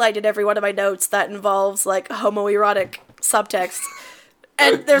 And I highlighted every one of my notes that involves, like, homoerotic subtext.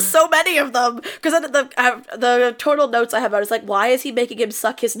 And there's so many of them. Because the total notes I have about is like, why is he making him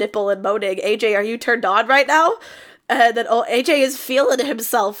suck his nipple and moaning? AJ, are you turned on right now? And then, AJ is feeling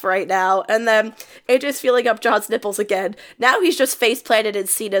himself right now. And then AJ's feeling up John's nipples again. Now he's just face planted in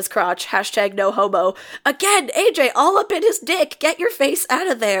Cena's crotch. # no homo. Again, AJ all up in his dick. Get your face out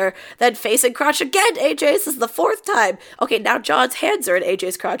of there. Then face and crotch again, AJ. This is the 4th time. Okay, now John's hands are in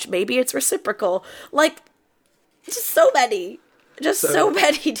AJ's crotch. Maybe it's reciprocal. Like, just so many. So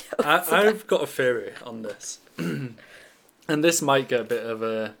many notes. I've got a theory on this. And this might get a bit of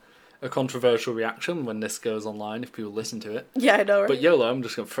a controversial reaction when this goes online if people listen to it. Yeah, I know, right? But YOLO, I'm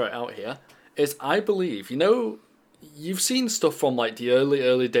just going to throw it out here, is I believe, you've seen stuff from like the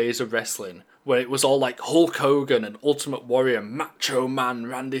early days of wrestling where it was all like Hulk Hogan and Ultimate Warrior, Macho Man,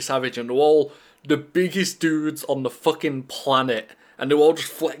 Randy Savage, and they're all the biggest dudes on the fucking planet. And they're all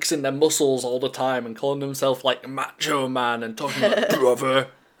just flexing their muscles all the time and calling themselves like Macho Man and talking about brother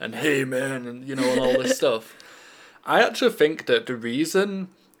and hey man and, and all this stuff. I actually think that the reason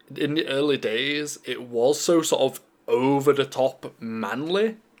in the early days it was so sort of over the top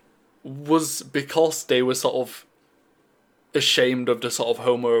manly was because they were sort of ashamed of the sort of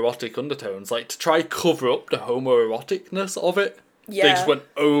homoerotic undertones. Like, to try cover up the homoeroticness of it, they just went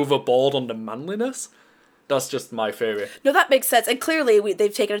overboard on the manliness. That's just my theory. No, that makes sense. And clearly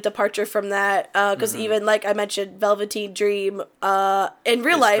they've taken a departure from that. Because even, like I mentioned, Velveteen Dream, in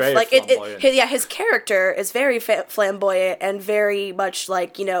real life, like, his character is very flamboyant and very much,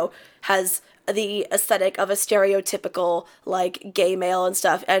 like, has the aesthetic of a stereotypical, like, gay male and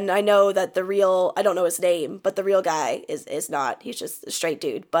stuff. And I know that I don't know his name, but the real guy is not. He's just a straight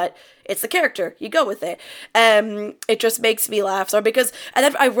dude. But it's the character. You go with it. It just makes me laugh. So because, and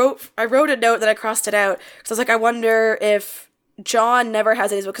then I wrote a note that I crossed it out. So I was like, I wonder if John never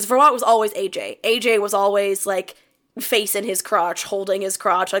has any, because for a while it was always AJ. AJ was always, like, face in his crotch, holding his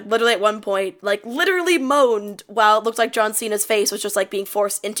crotch, like, literally at one point, like, literally moaned while it looked like John Cena's face was just, like, being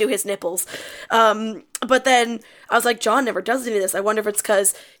forced into his nipples. But then I was like, John never does any of this. I wonder if it's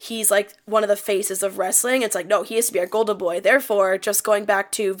because he's, like, one of the faces of wrestling. It's like, no, he used to be our golden boy. Therefore, just going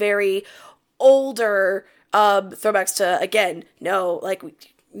back to very older throwbacks to, again, no, like,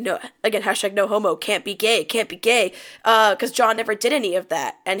 no, again, # no homo, can't be gay, because John never did any of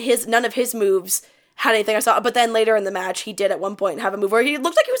that. And none of his moves had anything I saw. But then later in the match, he did at one point have a move where he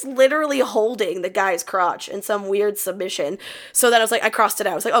looked like he was literally holding the guy's crotch in some weird submission. So then I was like, I crossed it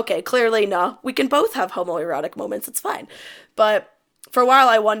out. I was like, okay, clearly, no, we can both have homoerotic moments. It's fine. But for a while,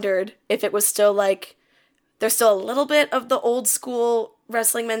 I wondered if it was still like, there's still a little bit of the old school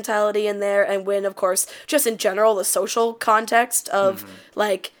wrestling mentality in there. And when, of course, just in general, the social context of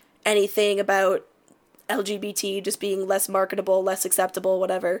like anything about LGBT just being less marketable, less acceptable,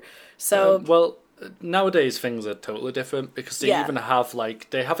 whatever. So, nowadays things are totally different because they even have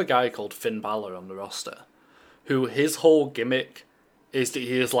they have a guy called Finn Balor on the roster who his whole gimmick is that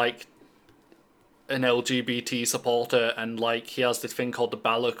he is like an LGBT supporter and like he has this thing called the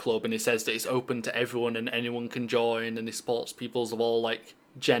Balor Club and he says that it's open to everyone and anyone can join and he supports peoples of all like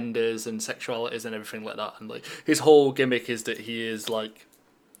genders and sexualities and everything like that, and like his whole gimmick is that he is like,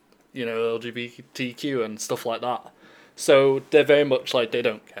 LGBTQ and stuff like that. So they're very much like, they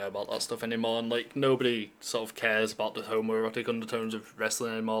don't care about that stuff anymore, and like nobody sort of cares about the homoerotic undertones of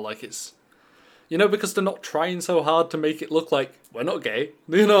wrestling anymore. Like it's, because they're not trying so hard to make it look like we're not gay.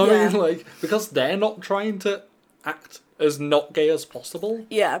 You know what I mean? Like, because they're not trying to act as not gay as possible.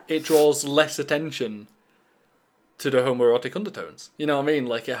 Yeah. It draws less attention to the homoerotic undertones. You know what I mean?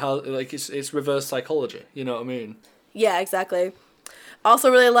 Like it has, like it's reverse psychology. You know what I mean? Yeah, exactly.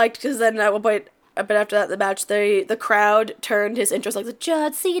 Also really liked, because then at one point, a bit after that, the match, the crowd turned his intros like,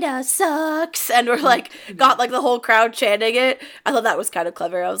 John Cena sucks, and we're like, got like the whole crowd chanting it. I thought that was kind of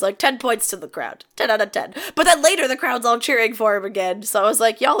clever. I was like, 10 points to the crowd. 10 out of 10. But then later the crowd's all cheering for him again. So I was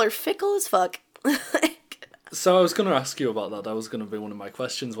like, y'all are fickle as fuck. So I was going to ask you about that. That was going to be one of my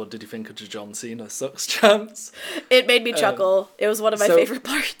questions. What did you think of the John Cena sucks chance? It made me chuckle. It was one of my so- favorite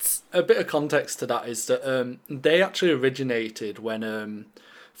parts. A bit of context to that is that they actually originated when,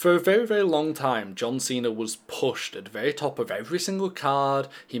 for a very, very long time, John Cena was pushed at the very top of every single card.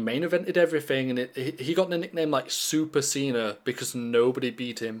 He main evented everything, and he got the nickname like Super Cena because nobody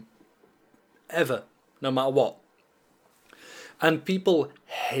beat him. Ever. No matter what. And people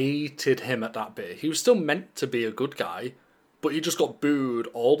hated him at that bit. He was still meant to be a good guy, but he just got booed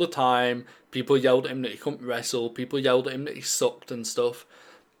all the time. People yelled at him that he couldn't wrestle. People yelled at him that he sucked and stuff.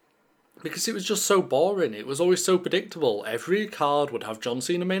 Because it was just so boring. It was always so predictable. Every card would have John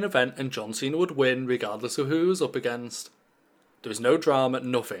Cena main event and John Cena would win regardless of who he was up against. There was no drama,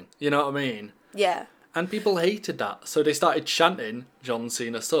 nothing. You know what I mean? Yeah. And people hated that. So they started chanting, John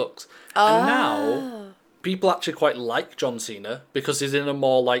Cena sucks. And now people actually quite like John Cena because he's in a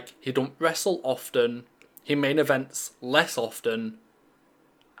more like, he don't wrestle often, he main events less often,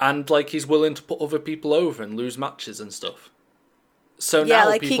 and like he's willing to put other people over and lose matches and stuff. So Yeah, now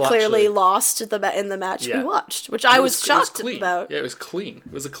like he people clearly actually, lost in the match we Yeah. watched, which I was it shocked clean. about. Yeah, it was clean.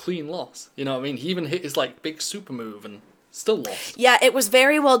 It was a clean loss. You know what I mean? He even hit his like big super move and still lost. Yeah, it was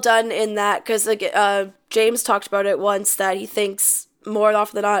very well done in that because James talked about it once that he thinks more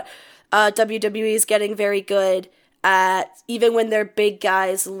often than not WWE is getting very good at, even when their big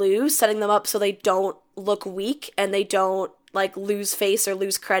guys lose, setting them up so they don't look weak and they don't like lose face or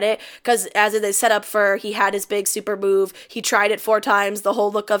lose credit. Because as they set up for, he had his big super move, he tried it 4 times, the whole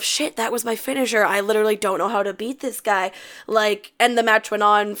look of shit, that was my finisher, I literally don't know how to beat this guy, like, and the match went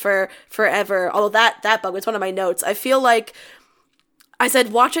on for forever. Although that bug was one of my notes. I feel like I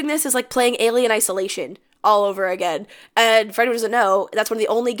said watching this is like playing Alien Isolation all over again. And for anyone who doesn't know, that's one of the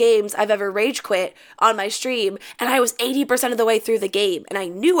only games I've ever rage quit on my stream, and I was 80% of the way through the game, and I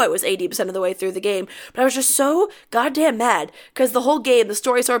knew I was 80% of the way through the game, but I was just so goddamn mad, because the whole game, the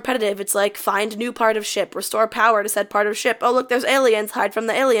story's so repetitive. It's like, find new part of ship, restore power to said part of ship, oh look, there's aliens, hide from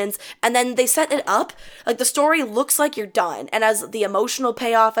the aliens, and then they set it up, like the story looks like you're done, and as the emotional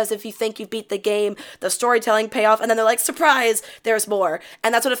payoff, as if you think you beat the game, the storytelling payoff, and then they're like, surprise, there's more,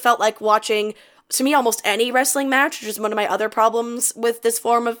 and that's what it felt like watching, to me, almost any wrestling match, which is one of my other problems with this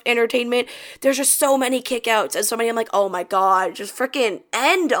form of entertainment. There's just so many kickouts and so many, I'm like, oh my god, just freaking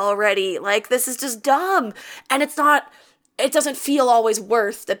end already. Like, this is just dumb. And it doesn't feel always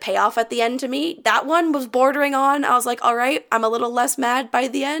worth the payoff at the end to me. That one was bordering on. I was like, all right, I'm a little less mad by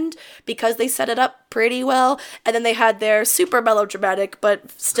the end because they set it up pretty well. And then they had their super melodramatic, but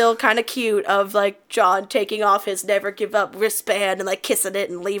still kind of cute of like John taking off his never give up wristband and like kissing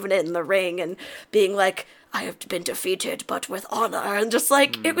it and leaving it in the ring and being like, I have been defeated, but with honor. And just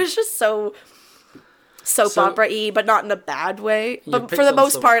like, it was just so opera-y, but not in a bad way. But for the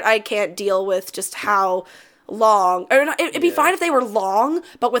most part, I can't deal with just how long, or not, it'd be fine if they were long,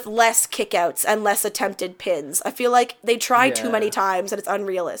 but with less kickouts and less attempted pins. I feel like they try too many times and it's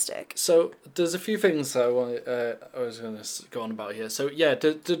unrealistic. So there's a few things I was going to go on about here. So yeah,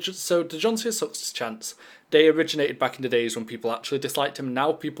 the John Cena sucks chants, they originated back in the days when people actually disliked him.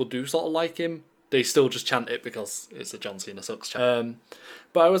 Now people do sort of like him. They still just chant it because it's a John Cena sucks chant.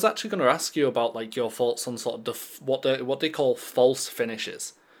 But I was actually going to ask you about like your thoughts on sort of what they call false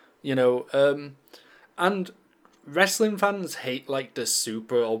finishes, you know, and wrestling fans hate like the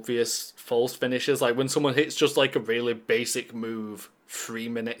super obvious false finishes, like when someone hits just like a really basic move 3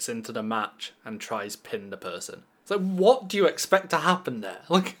 minutes into the match and tries pin the person. It's like, what do you expect to happen there?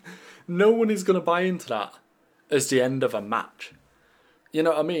 Like, no one is going to buy into that as the end of a match. You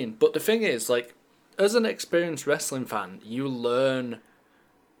know what I mean? But the thing is, like, as an experienced wrestling fan, you learn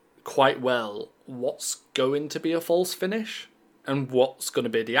quite well what's going to be a false finish and what's going to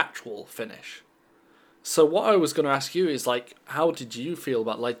be the actual finish. So what I was going to ask you is, like, how did you feel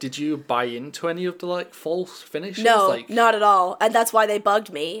about, like, did you buy into any of the, like, false finishes? No, like, not at all. And that's why they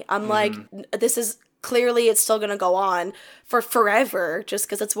bugged me. I'm like, this is, clearly it's still going to go on for forever, just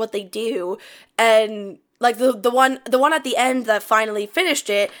because it's what they do. And, like, the one at the end that finally finished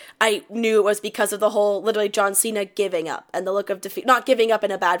it, I knew it was because of the whole, literally, John Cena giving up and the look of defeat. Not giving up in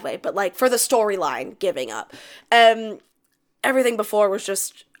a bad way, but, like, for the storyline, giving up. Everything before was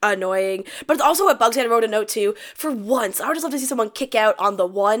just annoying. But also what bugs me, I wrote a note too, for once, I would just love to see someone kick out on the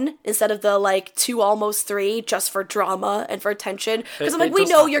 1 instead of the, like, 2, almost 3, just for drama and for tension. Because I'm like, we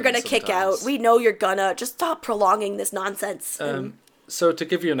know you're gonna kick out. We know you're gonna. Just stop prolonging this nonsense. So to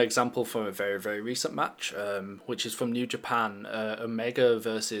give you an example from a very, very recent match, which is from New Japan, Omega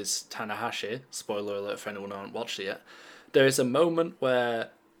versus Tanahashi, spoiler alert for anyone who hasn't watched it yet, there is a moment where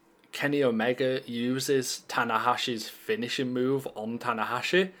Kenny Omega uses Tanahashi's finishing move on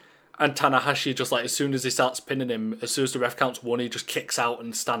Tanahashi, And Tanahashi just like, as soon as he starts pinning him, as soon as the ref counts 1, he just kicks out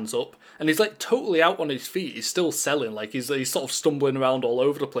and stands up. And he's like totally out on his feet. He's still selling. Like he's sort of stumbling around all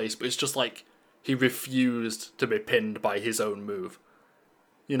over the place, but it's just like he refused to be pinned by his own move.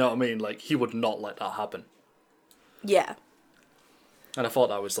 You know what I mean? Like he would not let that happen. Yeah. And I thought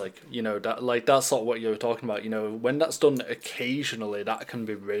that was like, you know, that's sort of what you were talking about. You know, when that's done occasionally, that can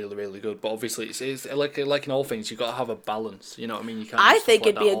be really, really good. But obviously, it's like in all things, you got to have a balance. You know what I mean? You can't. I just think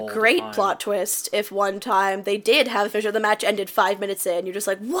like it'd be that a all great the time. plot twist if one time they did have a finish of the match ended 5 minutes in. You're just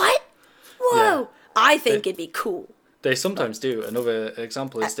like, what? Whoa! Yeah. I think it'd be cool. They sometimes do. Another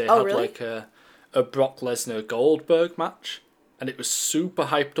example is they Oh, had really? like a Brock Lesnar Goldberg match, and it was super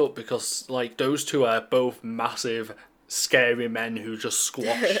hyped up because like those two are both massive, scary men who just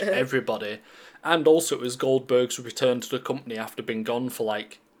squash everybody. And also it was Goldberg's return to the company after being gone for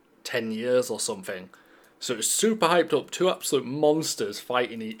like 10 years or something. So it was super hyped up, two absolute monsters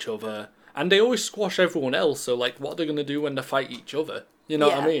fighting each other. And they always squash everyone else, so like what are they going to do when they fight each other? You know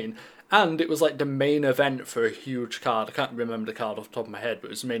what I mean? And it was like the main event for a huge card. I can't remember the card off the top of my head, but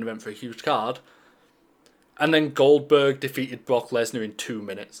it was the main event for a huge card. And then Goldberg defeated Brock Lesnar in 2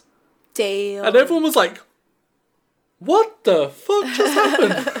 minutes. Damn. And everyone was like, what the fuck just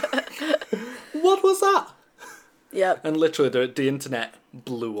happened? What was that? Yep. And literally the internet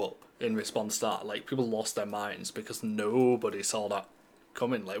blew up in response to that. Like, people lost their minds because nobody saw that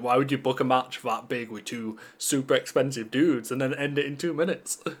coming. Like, why would you book a match that big with two super expensive dudes and then end it in 2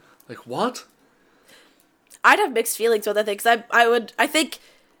 minutes? Like, what? I'd have mixed feelings with that thing, because I think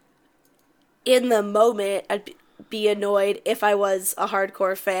in the moment I'd be annoyed if I was a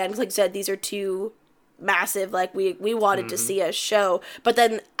hardcore fan. 'Cause like you said, these are two massive, like we wanted to see a show, but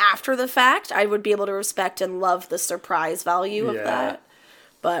then after the fact I would be able to respect and love the surprise value of that.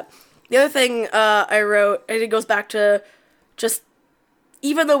 But the other thing I wrote, and it goes back to just,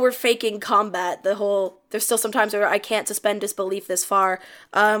 even though we're faking combat, there's still sometimes where I can't suspend disbelief this far.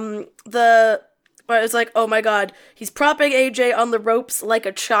 But it's like, oh my god, he's propping AJ on the ropes like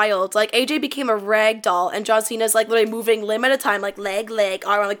a child. Like, AJ became a rag doll, and John Cena's like literally moving limb at a time, like leg,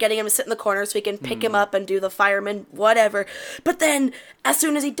 arm, like getting him to sit in the corner so he can pick him up and do the fireman, whatever. But then, as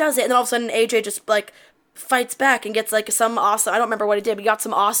soon as he does it, and then all of a sudden AJ just like fights back and gets like some awesome, I don't remember what he did, but he got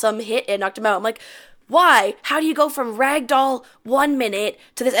some awesome hit and knocked him out. I'm like, why? How do you go from ragdoll 1 minute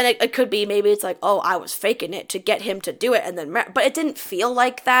to this? And it could be, maybe it's like, oh, I was faking it to get him to do it, and then, but it didn't feel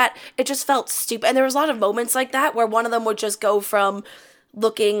like that. It just felt stupid. And there was a lot of moments like that where one of them would just go from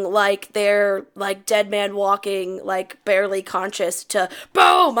looking like they're like dead man walking, like barely conscious, to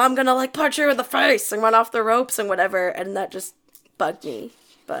boom, I'm gonna like punch her in the face and run off the ropes and whatever. And that just bugged me.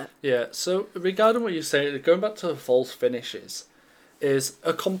 But yeah, so regarding what you say, going back to the false finishes, is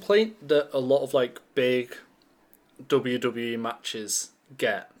a complaint that a lot of like big WWE matches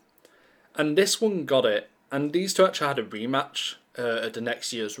get. And this one got it. And these two actually had a rematch at the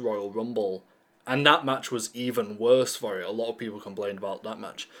next year's Royal Rumble. And that match was even worse for it. A lot of people complained about that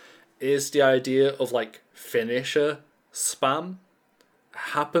match. Is the idea of like finisher spam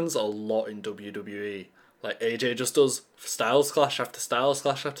happens a lot in WWE. Like, AJ just does Styles Clash after Styles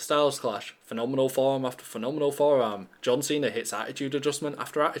Clash after Styles Clash. Phenomenal forearm after phenomenal forearm. John Cena hits Attitude Adjustment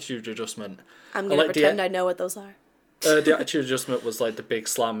after Attitude Adjustment. I'm going to pretend I know what those are. The Attitude Adjustment was like the big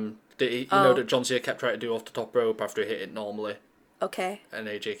slam that you know that John Cena kept trying to do off the top rope after he hit it normally. Okay. And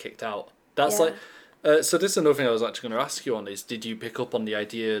AJ kicked out. That's like... so this is another thing I was actually going to ask you on is, did you pick up on the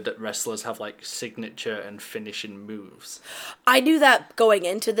idea that wrestlers have like signature and finishing moves? I knew that going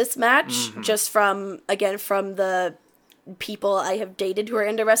into this match, just from the people I have dated who are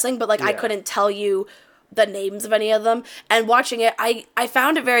into wrestling, but like I couldn't tell you the names of any of them. And watching it, I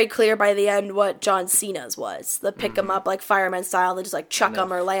found it very clear by the end what John Cena's was. The pick 'em up like fireman style, and just like chuck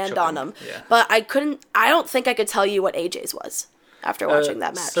 'em or land on 'em. Yeah. But I don't think I could tell you what AJ's was after watching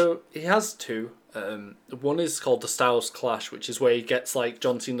that match. So he has two. One is called the Styles Clash, which is where he gets like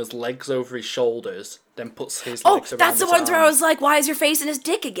John Cena's legs over his shoulders, then puts his legs around that's the his ones where I arms, was like, why is your face in his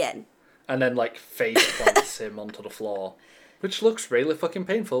dick again? and then like face plants him onto the floor, which looks really fucking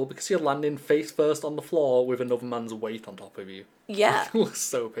painful because you're landing face first on the floor with another man's weight on top of you. Yeah. It looks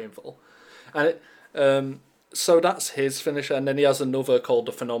so painful. And so that's his finisher, and then he has another called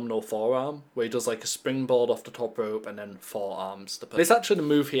the Phenomenal Forearm, where he does like a springboard off the top rope and then forearms. It's actually the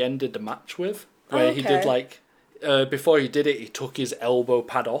move he ended the match with, where he did like, before he did it, he took his elbow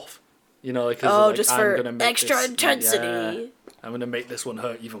pad off. You know, like, just for extra intensity. Yeah, I'm going to make this one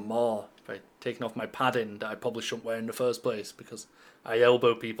hurt even more by taking off my padding that I probably shouldn't wear in the first place because I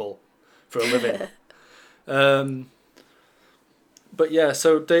elbow people for a living. But yeah,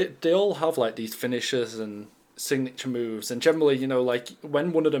 so they all have like these finishers and signature moves, and generally, you know, like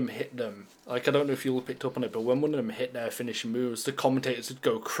when one of them hit them, like I don't know if you picked up on it, but when one of them hit their finishing moves, the commentators would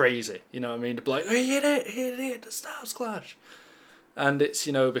go crazy. You know what I mean? They'd be like, "He hit it, the Styles Clash," and it's,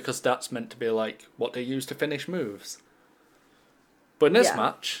 you know, because that's meant to be like what they use to finish moves. But in this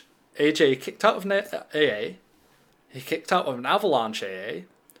match, AJ kicked out of an AA, he kicked out of an Avalanche AA,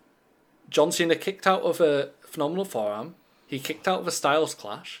 John Cena kicked out of a Phenomenal Forearm, he kicked out of a Styles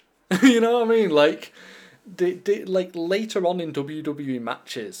Clash. You know what I mean? Like. Like later on in WWE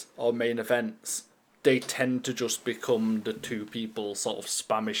matches or main events, they tend to just become the two people sort of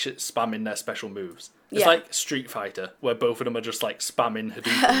spamming their special moves. It's like Street Fighter, where both of them are just like spamming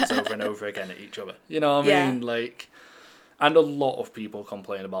Hadoukens over and over again at each other. You know what I mean? Like, and a lot of people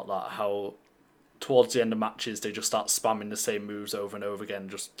complain about that, how towards the end of matches they just start spamming the same moves over and over again,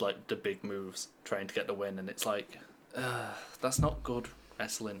 just like the big moves, trying to get the win, and it's like, that's not good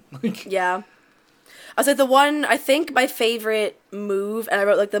wrestling. Yeah. I was like, I think my favorite move, and I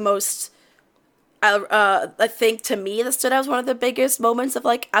wrote like the most, I think to me that stood out as one of the biggest moments of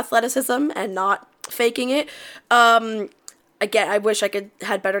like athleticism and not faking it. Again, I wish I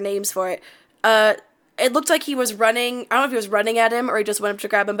had better names for it. It looked like he was running. I don't know if he was running at him or he just went up to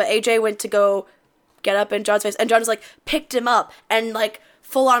grab him, but AJ went to go get up in John's face, and John just like picked him up and like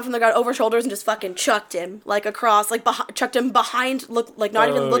full on from the ground over shoulders and just fucking chucked him like across, like chucked him behind, not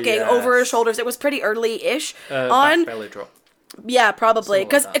even looking, over his shoulders. It was pretty early-ish on. Belly drop. Yeah, probably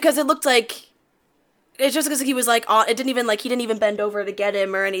because like it looked like it's just because he was like on. It didn't even like he didn't even bend over to get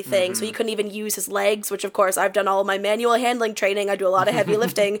him or anything, so he couldn't even use his legs. Which of course I've done all my manual handling training. I do a lot of heavy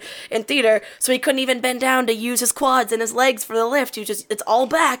lifting in theater, so he couldn't even bend down to use his quads and his legs for the lift. It's all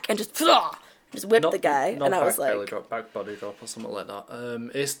back and just whipped the guy, and I was like, belly drop, back body drop, or something like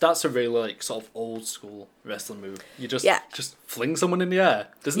that. That's a really like sort of old school wrestling move. You just fling someone in the air.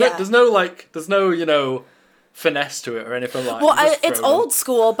 There's no you know, finesse to it or anything like. Well, it's old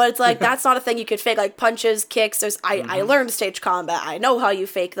school, but it's like that's not a thing you could fake. Like punches, kicks. I learned stage combat. I know how you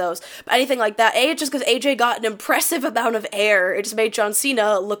fake those. But anything like that, just because AJ got an impressive amount of air, it just made John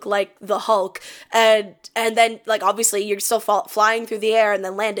Cena look like the Hulk. And then like obviously you're still flying through the air and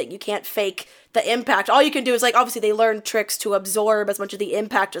then landing. You can't fake the impact. All you can do is like obviously they learn tricks to absorb as much of the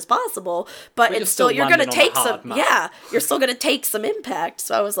impact as possible, but it's still you're gonna take some you're still gonna take some impact.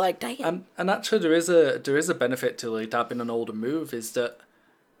 So I was like, damn. And actually there is a benefit to like dabbing an older move, is that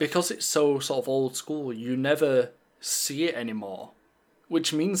because it's so sort of old school, you never see it anymore,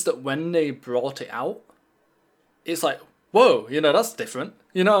 which means that when they brought it out, it's like, whoa, you know, that's different,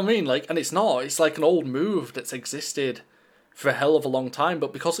 you know what I mean? Like, and it's like an old move that's existed for a hell of a long time,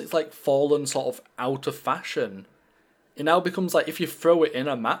 but because it's like fallen sort of out of fashion, it now becomes like if you throw it in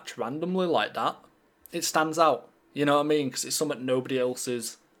a match randomly like that, it stands out. You know what I mean? Because it's something nobody else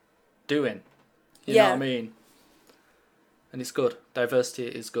is doing. You know what I mean? And it's good. Diversity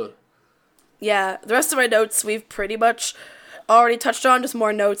is good. Yeah, the rest of my notes we've pretty much already touched on, just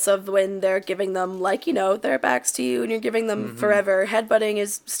more notes of when they're giving them, like, you know, their backs to you and you're giving them forever. Headbutting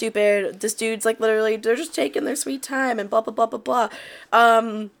is stupid. This dude's, like, literally, they're just taking their sweet time and blah, blah, blah, blah, blah.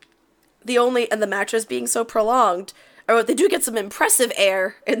 And the matches being so prolonged. Or they do get some impressive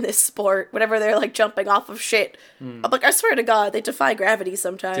air in this sport, whenever they're, like, jumping off of shit. I'm like, I swear to God, they defy gravity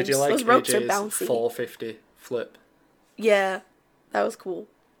sometimes. Did you like those ropes AJ's are bouncy. 450 flip? Yeah, that was cool.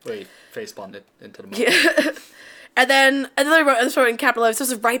 Where he face planted into the mud. Yeah. And then I wrote in capital letters, this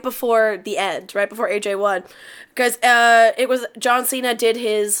was right before the end, right before AJ won. Because it was John Cena did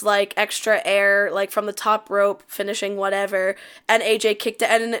his, like, extra air, like, from the top rope, finishing whatever, and AJ kicked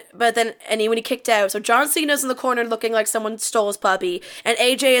it, when he kicked out, so John Cena's in the corner looking like someone stole his puppy, and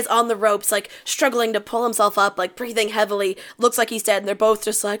AJ is on the ropes, like, struggling to pull himself up, like, breathing heavily, looks like he's dead, and they're both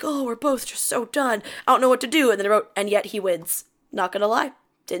just like, oh, we're both just so done, I don't know what to do, and then and yet he wins. Not gonna lie.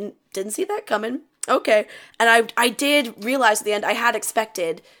 Didn't see that coming. Okay. And I did realize at the end I had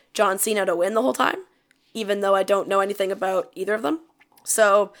expected John Cena to win the whole time, even though I don't know anything about either of them.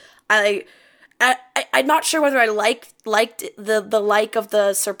 So I'm not sure whether I liked the like of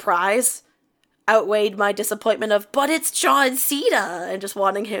the surprise outweighed my disappointment of, but it's John Cena, and just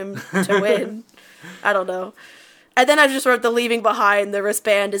wanting him to win. I don't know. And then I just wrote the leaving behind the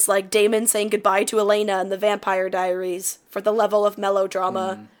wristband is like Damon saying goodbye to Elena in the Vampire Diaries for the level of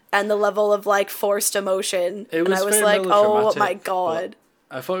melodrama and the level of like forced emotion. It was, and I was like, oh my God.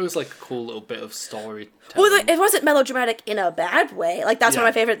 I thought it was like a cool little bit of storytelling. Well, it wasn't melodramatic in a bad way. Like, that's one of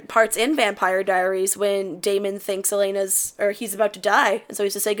my favorite parts in Vampire Diaries, when Damon thinks he's about to die, and so he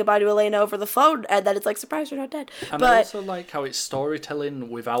has to say goodbye to Elena over the phone, and then it's like, surprise, you're not dead. And I also like how it's storytelling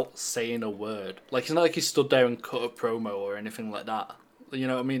without saying a word. Like, it's not like he stood there and cut a promo or anything like that. You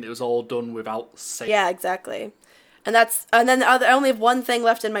know what I mean? It was all done without saying. Yeah, exactly. And then I only have one thing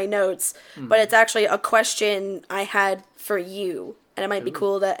left in my notes, but it's actually a question I had for you, and it might be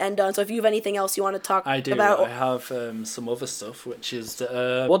cool to end on. So if you have anything else you want to talk I do. about, I have some other stuff, which is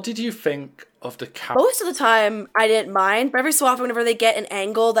what did you think of the camera? most of the time I didn't mind, but every so often, whenever they get an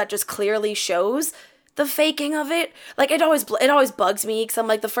angle that just clearly shows the faking of it, like it always bugs me, because I'm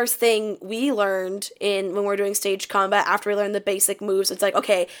like, the first thing we learned when we're doing stage combat, after we learned the basic moves, it's like,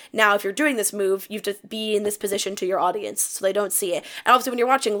 okay, now if you're doing this move, you have to be in this position to your audience so they don't see it. And obviously when you're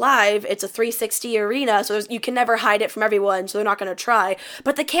watching live, it's a 360 arena, so you can never hide it from everyone, so they're not going to try.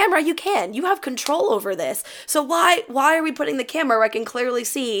 But the camera, you have control over this. So why are we putting the camera where I can clearly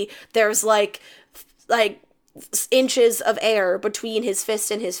see there's like inches of air between his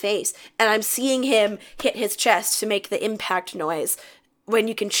fist and his face, and I'm seeing him hit his chest to make the impact noise, when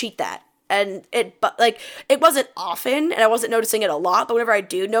you can cheat that? And it wasn't often, and I wasn't noticing it a lot, but whenever I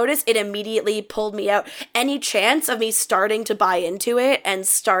do notice, it immediately pulled me out. Any chance of me starting to buy into it and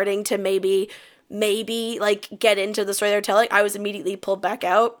starting to maybe like get into the story they're telling, I was immediately pulled back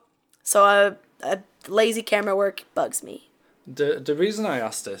out. So lazy camera work bugs me. The reason I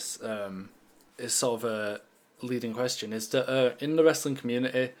asked this is sort of a leading question, is that in the wrestling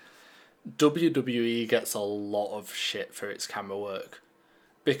community, WWE gets a lot of shit for its camera work,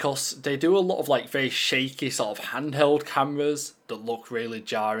 because they do a lot of like very shaky sort of handheld cameras that look really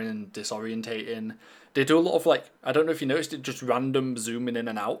jarring and disorientating. They do a lot of like, I don't know if you noticed it, just random zooming in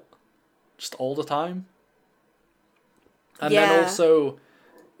and out just all the time. And then also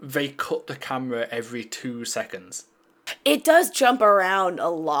they cut the camera every 2 seconds. It does jump around a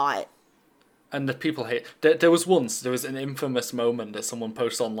lot. And the people hate. There was an infamous moment that someone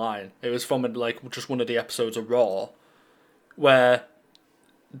posted online. It was from like just one of the episodes of Raw, where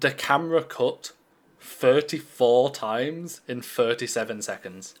the camera cut 34 times in 37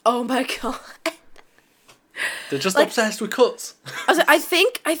 seconds. Oh my god! They're just obsessed with cuts. I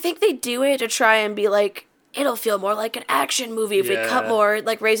think they do it to try and be like, it'll feel more like an action movie if we cut more,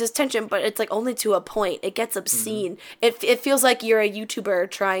 like raises tension, but it's like only to a point. It gets obscene. It feels like you're a YouTuber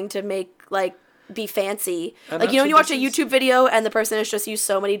trying to make like be fancy. And like, you know, when you watch a YouTube video and the person has just used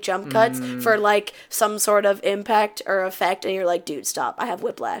so many jump cuts for like some sort of impact or effect, and you're like, dude, stop, I have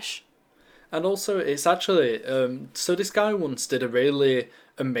whiplash. And also it's actually so this guy once did a really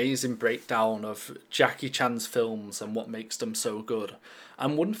amazing breakdown of Jackie Chan's films and what makes them so good.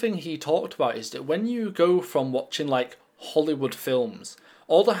 And one thing he talked about is that when you go from watching like Hollywood films,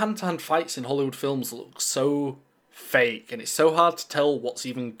 all the hand-to-hand fights in Hollywood films look so fake, and it's so hard to tell what's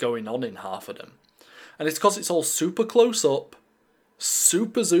even going on in half of them. And it's because it's all super close up,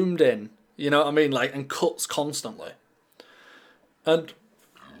 super zoomed in, you know what I mean? Like, and cuts constantly. And,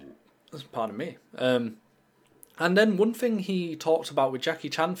 pardon me. And then one thing he talked about with Jackie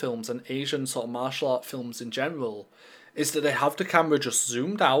Chan films and Asian sort of martial art films in general is that they have the camera just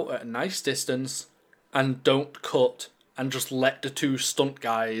zoomed out at a nice distance and don't cut, and just let the two stunt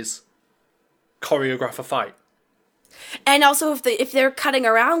guys choreograph a fight. And also, if they're cutting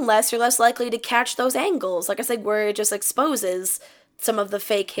around less, you're less likely to catch those angles. Like I said, where it just exposes some of the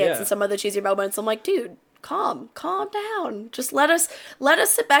fake hits and some of the cheesy moments. I'm like, dude, calm down. Just let us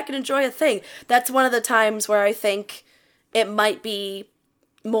sit back and enjoy a thing. That's one of the times where I think it might be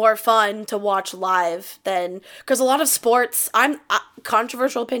more fun to watch live than, because a lot of sports,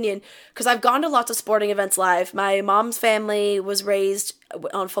 controversial opinion, because I've gone to lots of sporting events live. My mom's family was raised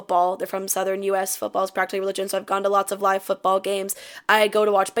on football. They're from southern US. Football is practically religion, so I've gone to lots of live football games. I go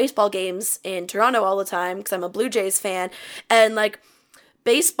to watch baseball games in Toronto all the time because I'm a Blue Jays fan, and like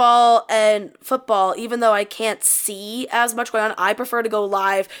baseball and football, even though I can't see as much going on, I prefer to go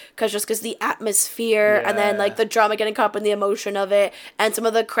live because the atmosphere and then like the drama getting caught up in the emotion of it, and some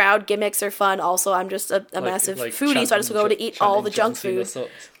of the crowd gimmicks are fun. Also, I'm just a massive foodie, so I just go to eat all the junk food.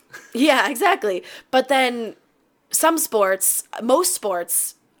 Yeah, exactly. But then most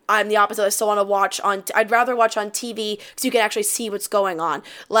sports, I'm the opposite. I still want to watch I'd rather watch on TV because you can actually see what's going on.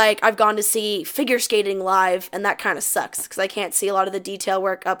 Like, I've gone to see figure skating live, and that kind of sucks because I can't see a lot of the detail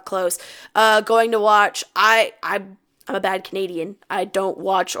work up close. Going to watch, I'm a bad Canadian. I don't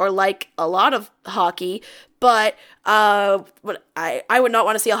watch or like a lot of hockey, but I would not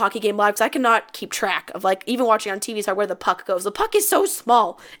want to see a hockey game live because I cannot keep track of, like, even watching on TV is where the puck goes. The puck is so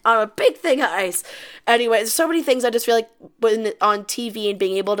small on a big thing of ice. Anyway, there's so many things I just feel like when on TV and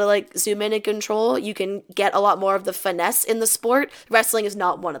being able to like zoom in and control, you can get a lot more of the finesse in the sport. Wrestling is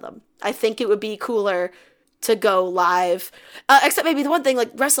not one of them. I think it would be cooler to go live, except maybe the one thing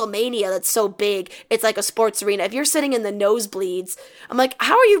like WrestleMania that's so big, it's like a sports arena. If you're sitting in the nosebleeds, I'm like,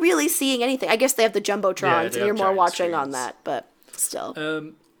 how are you really seeing anything? I guess they have the Jumbotrons and you're more watching screens on that, but still.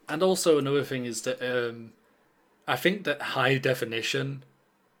 And also another thing is that I think that high definition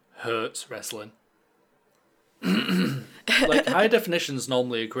hurts wrestling. Like, high definition is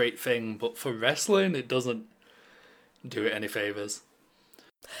normally a great thing, but for wrestling, it doesn't do it any favors.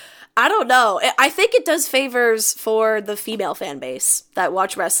 I don't know. I think it does favors for the female fan base that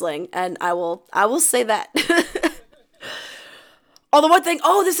watch wrestling, and I will say that. Although one thing,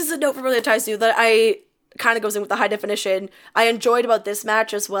 this is a note from Really Ties to that I kind of goes in with the high definition. I enjoyed about this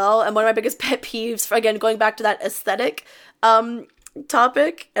match as well, and one of my biggest pet peeves, again, going back to that aesthetic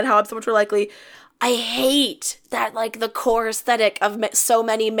topic and how I'm so much more likely, I hate that, like, the core aesthetic of so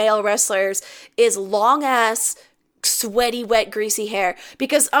many male wrestlers is long-ass, sweaty, wet, greasy hair.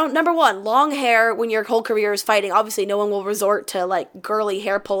 Because, number one, long hair when your whole career is fighting, obviously no one will resort to, like, girly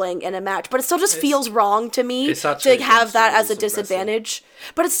hair pulling in a match. But it still just feels wrong to me to have that as a disadvantage.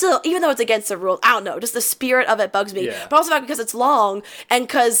 But it's still, even though it's against the rules, I don't know, just the spirit of it bugs me. Yeah. But also because it's long, and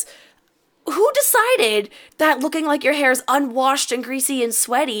because who decided that looking like your hair is unwashed and greasy and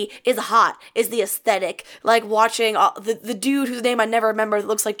sweaty is hot, is the aesthetic? Like watching the dude whose name I never remember that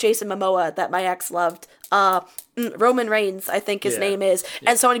looks like Jason Momoa that my ex loved. Roman Reigns, I think his name is.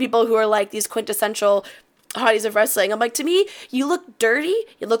 Yeah. And so many people who are like these quintessential hotties of wrestling. I'm like, to me, you look dirty,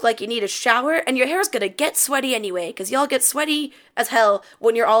 you look like you need a shower, and your hair's gonna get sweaty anyway, because y'all get sweaty as hell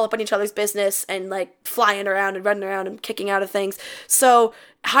when you're all up in each other's business and like flying around and running around and kicking out of things. So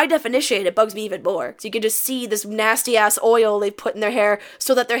high definition, it bugs me even more. So you can just see this nasty ass oil they put in their hair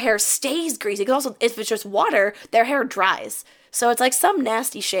so that their hair stays greasy. Because also, if it's just water, their hair dries. So it's like some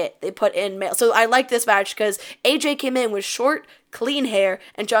nasty shit they put in male. So I like this match because AJ came in with short, clean hair,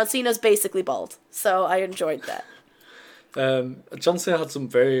 and John Cena's basically bald. So I enjoyed that. John Cena had some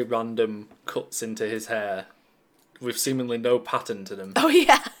very random cuts into his hair with seemingly no pattern to them. Oh,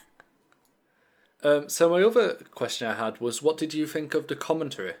 yeah. So my other question I had was, what did you think of the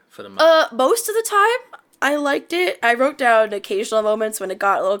commentary for the match? Most of the time, I liked it. I wrote down occasional moments when it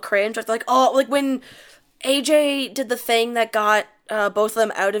got a little cringe. I was like, like when AJ did the thing that got both of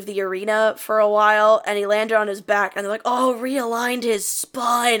them out of the arena for a while, and he landed on his back, and they're like, realigned his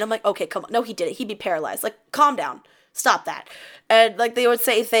spine. I'm like, okay, come on. No, he didn't. He'd be paralyzed. Like, calm down. Stop that. And, like, they would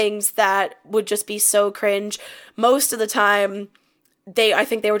say things that would just be so cringe. Most of the time, I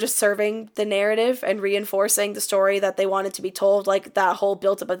think they were just serving the narrative and reinforcing the story that they wanted to be told. Like, that whole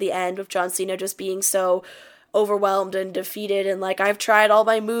build-up at the end with John Cena just being so overwhelmed and defeated, and like, I've tried all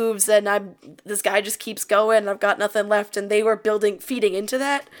my moves and this guy just keeps going, I've got nothing left, and they were feeding into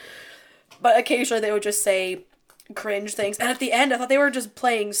that. But occasionally they would just say cringe things, and at the end I thought they were just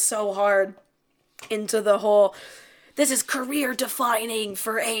playing so hard into the whole, this is career defining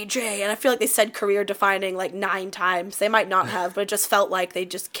for AJ, and I feel like they said career defining like 9 times. They might not have, but it just felt like they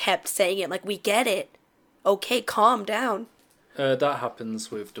just kept saying it, like, we get it, okay, calm down. That happens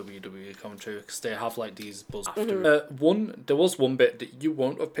with WWE commentary because they have like these buzz after. There was one bit that you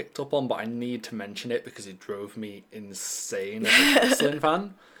won't have picked up on, but I need to mention it because it drove me insane as a wrestling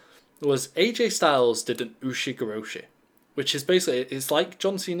fan. Was AJ Styles did an Ushigoroshi, which is basically, it's like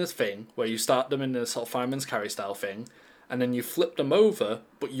John Cena's thing where you start them in a sort of fireman's carry style thing, and then you flip them over,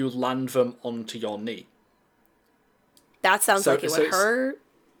 but you land them onto your knee. That sounds like it would hurt.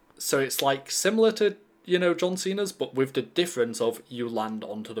 So it's like similar to, John Cena's, but with the difference of you land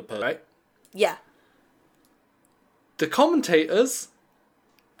onto the person, right? Yeah. The commentators,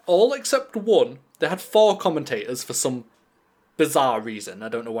 all except one, they had 4 commentators for some bizarre reason. I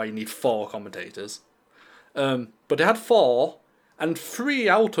don't know why you need 4 commentators. But they had 4, and 3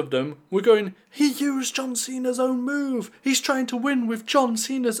 out of them were going, he used John Cena's own move. He's trying to win with John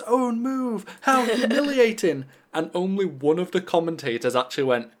Cena's own move. How humiliating. And only one of the commentators actually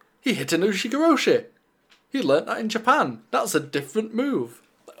went, he hit an Ushigoroshi. He learnt that in Japan. That's a different move.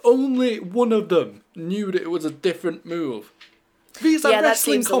 Only one of them knew that it was a different move. These are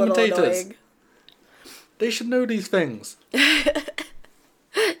wrestling commentators. They should know these things.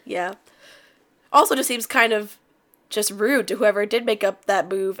 Yeah. Also just seems kind of just rude to whoever did make up that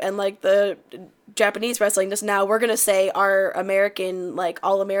move, and like the Japanese wrestling just now, we're gonna say our American, like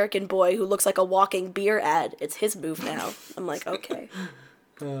all-American boy who looks like a walking beer ad, it's his move now. I'm like, okay.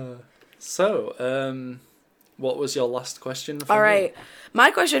 What was your last question for All right.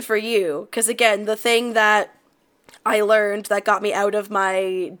 My question for you, because again, the thing that I learned that got me out of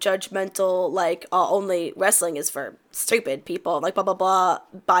my judgmental, like, only wrestling is for stupid people, like, blah, blah, blah,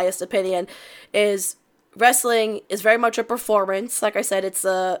 biased opinion, is wrestling is very much a performance. Like I said, it's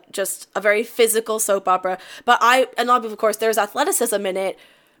just a very physical soap opera. But and a lot of people, of course, there's athleticism in it,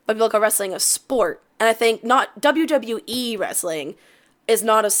 but people call wrestling a sport. And I think not WWE wrestling is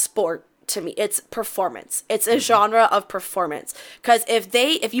not a sport to me. It's performance. It's a genre of performance. Because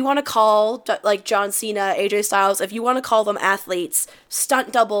if you want to call, like, John Cena, AJ Styles, if you want to call them athletes,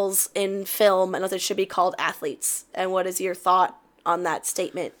 stunt doubles in film and others should be called athletes. And what is your thought on that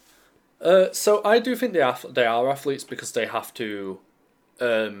statement? So I do think they are athletes because they have to,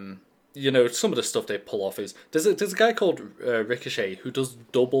 some of the stuff they pull off is there's a guy called Ricochet who does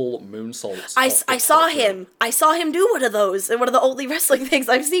double moonsaults. I saw him. I saw him do one of those in one of the only wrestling things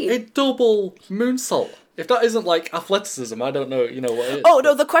I've seen. A double moonsault. If that isn't like athleticism, I don't know. You know what it is. Oh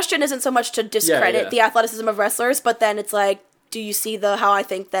no, the question isn't so much to discredit the athleticism of wrestlers, but then it's like, do you see how I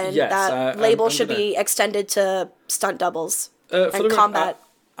think then that label should be extended to stunt doubles and combat?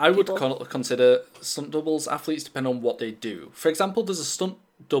 I would consider stunt doubles athletes depending on what they do. For example, there's a stunt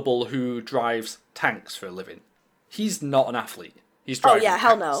double who drives tanks for a living. He's not an athlete. He's driving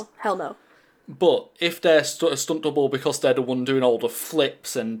tanks. Hell no. But if they're a stunt double because they're the one doing all the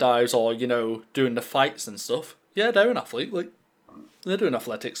flips and dives or, doing the fights and stuff, yeah, they're an athlete. Like, they're doing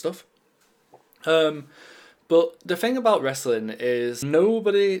athletic stuff. But the thing about wrestling is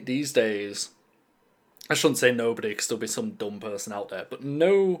nobody these days... I shouldn't say nobody, because there'll be some dumb person out there, but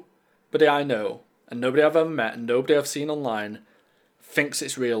nobody I know, and nobody I've ever met, and nobody I've seen online, thinks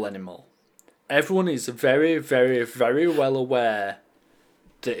it's real anymore. Everyone is very, very, very well aware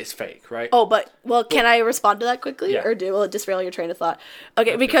that it's fake, right? Oh, can I respond to that quickly? Yeah. Or will it derail your train of thought?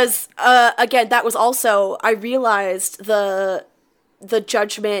 Okay, because, again, that was also, I realized the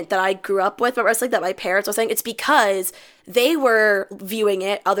judgment that I grew up with about wrestling that my parents were saying, it's because they were viewing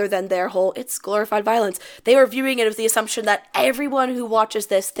it, other than their whole, it's glorified violence, they were viewing it with the assumption that everyone who watches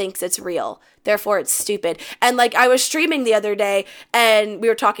this thinks it's real. Therefore, it's stupid. And, like, I was streaming the other day, and we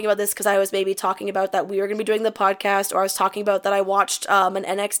were talking about this because I was maybe talking about that we were going to be doing the podcast, or I was talking about that I watched an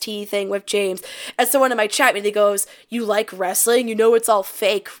NXT thing with James. And someone in my chat maybe goes, you like wrestling? You know it's all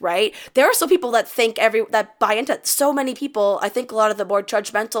fake, right? There are still people that think that buy into it. So many people, I think a lot of the more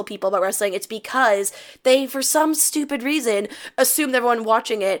judgmental people about wrestling, it's because they, for some stupid reason, assume that everyone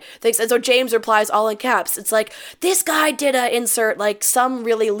watching it thinks, and so James replies all in caps. It's like, this guy did insert, like, some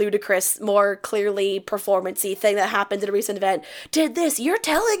really ludicrous, more clearly performance-y thing that happened at a recent event. Did this, you're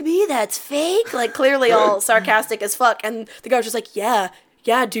telling me that's fake? Like, clearly all sarcastic as fuck. And the guy was just like, yeah,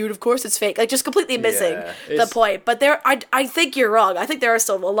 dude, of course it's fake. Like, just completely missing the point. But I think you're wrong. I think there are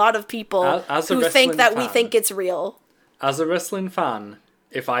still a lot of people who think that we think it's real. As a wrestling fan,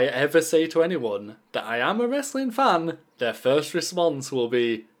 if I ever say to anyone that I am a wrestling fan, their first response will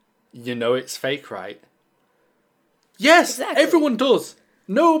be, you know it's fake, right? Yes, exactly. Everyone does.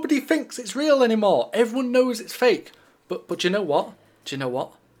 Nobody thinks it's real anymore. Everyone knows it's fake. But you know what? Do you know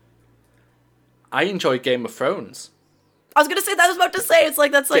what? I enjoy Game of Thrones. I was going to say that. I was about to say, it's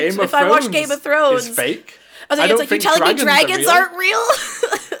like, that's like, if I watch Game of Thrones... It's fake. I was like, it's like, you're telling me dragons aren't real?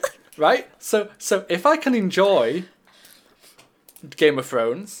 Right? So if I can enjoy Game of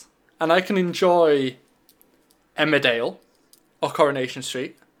Thrones, and I can enjoy Emmerdale, or Coronation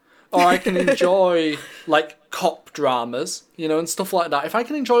Street, or I can enjoy, like, cop dramas, and stuff like that. If I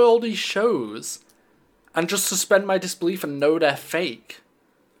can enjoy all these shows and just suspend my disbelief and know they're fake,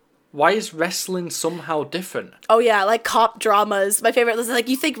 why is wrestling somehow different? Oh yeah, like cop dramas. My favorite is, like,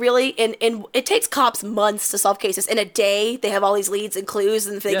 you think really in it takes cops months to solve cases. In a day, they have all these leads and clues,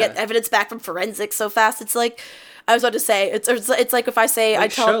 and they get evidence back from forensics so fast. It's like, I was about to say, it's like if I say,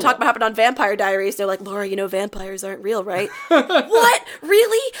 like, talk about what happened on Vampire Diaries, they're like, Laura, vampires aren't real, right? What?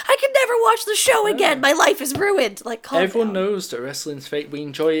 Really? I can never watch the show again. My life is ruined. Like, everyone knows that wrestling's fake. We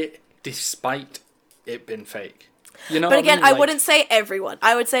enjoy it despite it being fake. But again, I wouldn't say everyone.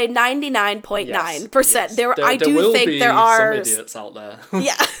 I would say 99.9%. Yes. I do think there are some idiots out there.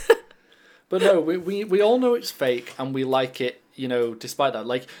 Yeah. But no, we all know it's fake, and we like it. Despite that,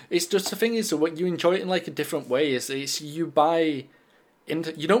 like, it's just the thing is that what you enjoy it in, like, a different way. It's you buy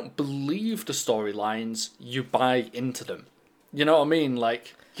into. You don't believe the storylines. You buy into them. You know what I mean?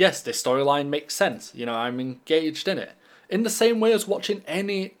 Like, yes, this storyline makes sense. I'm engaged in it in the same way as watching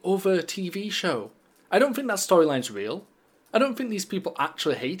any other TV show. I don't think that storyline's real. I don't think these people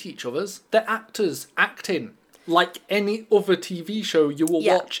actually hate each other's. They're actors acting like any other TV show you will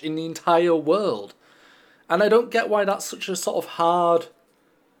watch in the entire world. And I don't get why that's such a sort of hard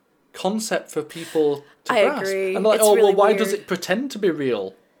concept for people to grasp. I agree. And like, really why does it pretend to be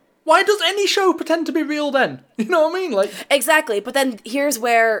real? Why does any show pretend to be real then? You know what I mean? Like, exactly. But then here's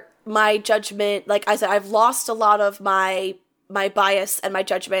where my judgment, like I said, I've lost a lot of my bias and my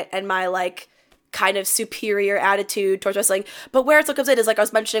judgment and my, like, kind of superior attitude towards wrestling. But where it still comes in is, like I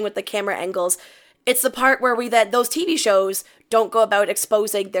was mentioning with the camera angles, it's the part where those TV shows don't go about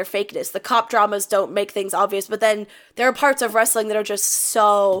exposing their fakeness. The cop dramas don't make things obvious, but then there are parts of wrestling that are just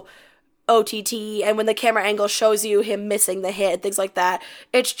so OTT, and when the camera angle shows you him missing the hit, things like that.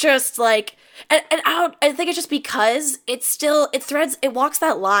 It's just like, and I think it's just because it walks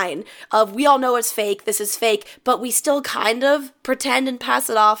that line of, we all know it's fake, this is fake, but we still kind of pretend and pass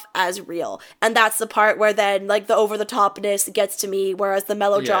it off as real. And that's the part where then, like, the over-the-topness gets to me, whereas the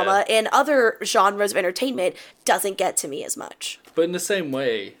melodrama in other genres of entertainment doesn't get to me as much. But in the same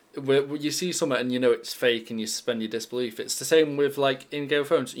way, where you see something and you know it's fake and you suspend your disbelief, it's the same with, like, in Game of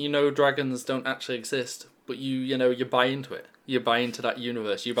Thrones. You know dragons don't actually exist, but you buy into it. You buy into that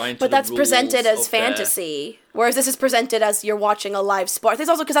universe. You buy into. But the that's rules presented as of fantasy, whereas this is presented as you're watching a live sport. I think it's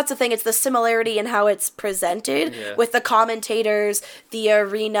also because that's the thing. It's the similarity in how it's presented with the commentators. The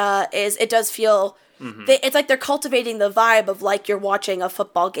arena it does feel. Mm-hmm. It's like they're cultivating the vibe of like you're watching a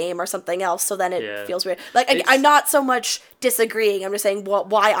football game or something else. So then it feels weird. Like I'm not so much disagreeing. I'm just saying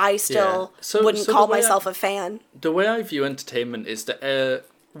why I still wouldn't call myself a fan. The way I view entertainment is that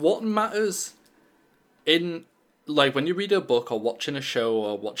what matters in, like, when you read a book or watching a show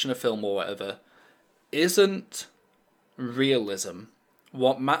or watching a film or whatever, isn't realism.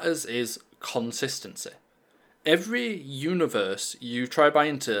 What matters is consistency. Every universe you try buy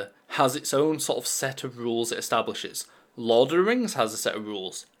into has its own sort of set of rules it establishes. Lord of the Rings has a set of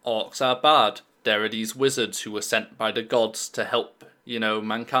rules. Orcs are bad. There are these wizards who were sent by the gods to help,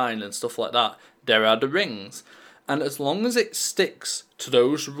 mankind and stuff like that. There are the rings. And as long as it sticks to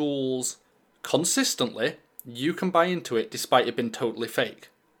those rules consistently, you can buy into it despite it being totally fake.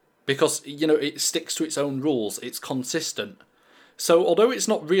 Because, it sticks to its own rules. It's consistent. So although it's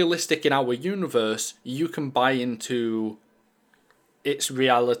not realistic in our universe, you can buy into its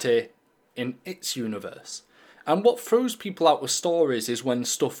reality in its universe. And what throws people out with stories is when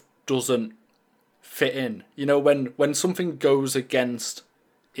stuff doesn't fit in. When something goes against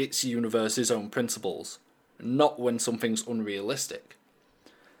its universe's own principles, not when something's unrealistic.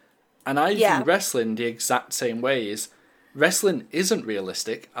 And I view wrestling the exact same way. Is wrestling isn't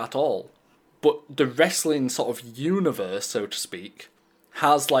realistic at all. But the wrestling sort of universe, so to speak,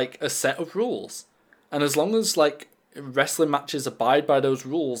 has like a set of rules. And as long as like wrestling matches abide by those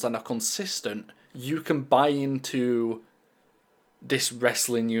rules and are consistent, you can buy into this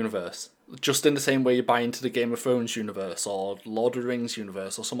wrestling universe. Just in the same way you buy into the Game of Thrones universe or Lord of the Rings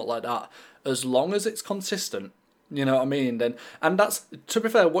universe or something like that. As long as it's consistent, you know what I mean? And that's, to be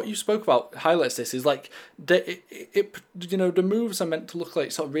fair, what you spoke about highlights this, is like, the moves are meant to look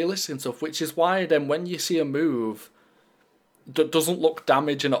like sort of realistic and stuff, which is why then when you see a move that doesn't look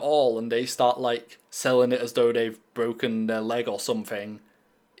damaging at all and they start like selling it as though they've broken their leg or something,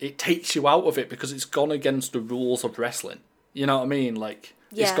 it takes you out of it because it's gone against the rules of wrestling. You know what I mean? Like,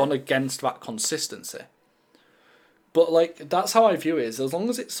 it's gone against that consistency. But, like, that's how I view it, is as long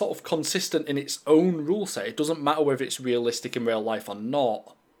as it's sort of consistent in its own rule set, it doesn't matter whether it's realistic in real life or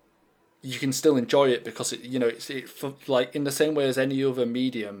not, you can still enjoy it because, like, in the same way as any other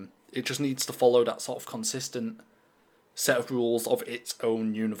medium, it just needs to follow that sort of consistent set of rules of its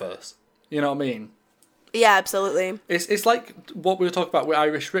own universe. You know what I mean? Yeah, absolutely. It's like what we were talking about with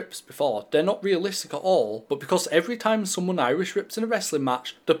Irish Rips before. They're not realistic at all, but because every time someone Irish Rips in a wrestling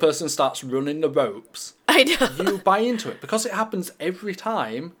match, the person starts running the ropes. I know. You buy into it. Because it happens every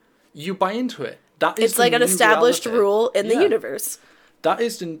time, you buy into it. That is it's like an established rule in the universe. That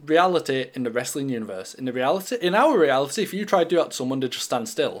is the reality in the wrestling universe. In our reality, if you try to do that to someone, they just stand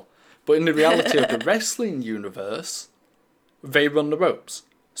still. But in the reality of the wrestling universe, they run the ropes.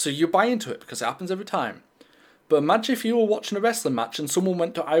 So you buy into it because it happens every time. But imagine if you were watching a wrestling match and someone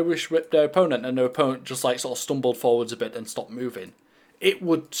went to Irish Rip their opponent and their opponent just like sort of stumbled forwards a bit and stopped moving. It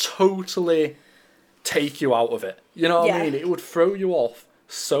would totally take you out of it. You know what I mean? It would throw you off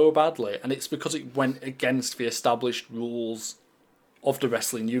so badly. And it's because it went against the established rules of the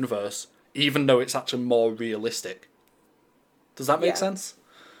wrestling universe, even though it's actually more realistic. Does that make sense?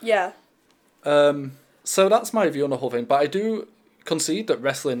 Yeah. So that's my view on the whole thing. But I do concede that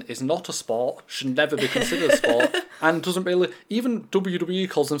wrestling is not a sport, should never be considered a sport, and doesn't really... Even WWE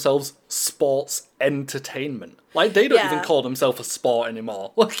calls themselves sports entertainment. Like, they don't even call themselves a sport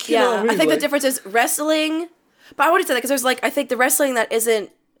anymore. Like, you know what I mean? I think the difference is wrestling... But I wouldn't say that, because there's, like, I think the wrestling that isn't...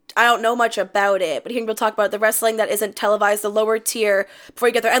 I don't know much about it, but hearing people talk about the wrestling that isn't televised, the lower tier, before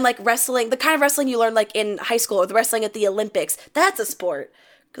you get there, and, like, wrestling, the kind of wrestling you learn, like, in high school, or the wrestling at the Olympics, that's a sport.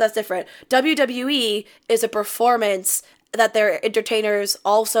 That's different. WWE is a performance that their entertainers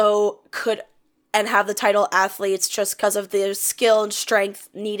also could and have the title athletes just because of the skill and strength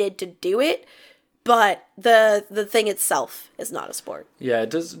needed to do it. but the thing itself is not a sport. Yeah,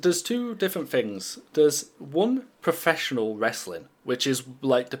 there's two different things. There's one, professional wrestling, which is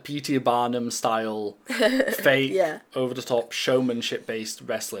like the P.T. Barnum style, fake, Yeah. over the top, showmanship based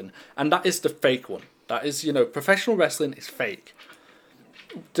wrestling, and that is the fake one. That is, professional wrestling is fake.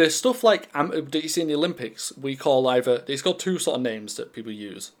 There's stuff like that you see in the Olympics. We call it's got two sort of names that people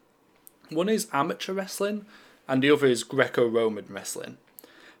use. One is amateur wrestling, and the other is Greco-Roman wrestling.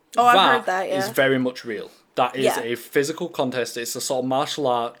 Oh, I've heard that, yeah. Is very much real. That is Yeah. a physical contest. It's a sort of martial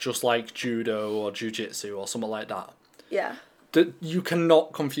art, just like judo or jiu-jitsu or something like that. Yeah. You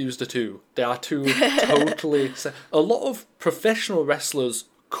cannot confuse the two. They are two totally... A lot of professional wrestlers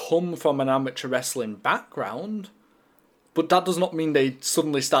come from an amateur wrestling background, but that does not mean they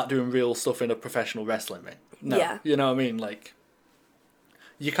suddenly start doing real stuff in a professional wrestling ring. No. Yeah. You know what I mean? Like,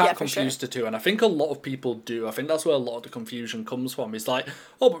 you can't Yeah, for confuse sure. the two, and I think a lot of people do. I think that's where a lot of the confusion comes from. It's like,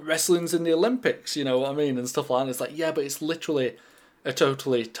 oh, but wrestling's in the Olympics, you know what I mean, and stuff like that. It's like, yeah, but it's literally a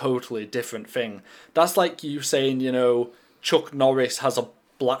totally, totally different thing. That's like you saying, Chuck Norris has a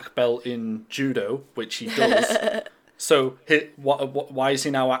black belt in judo, which he does. So, why is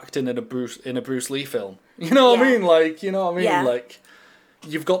he now acting in a Bruce Lee film? You know what I Yeah. mean? Like, you know what I mean? Yeah. Like,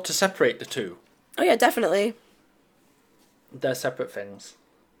 you've got to separate the two. Oh yeah, definitely. They're separate things.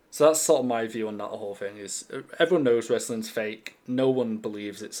 So that's sort of my view on that whole thing. Is everyone knows wrestling's fake. No one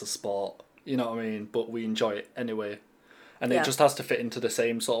believes it's a sport. You know what I mean? But we enjoy it anyway. And Yeah. it just has to fit into the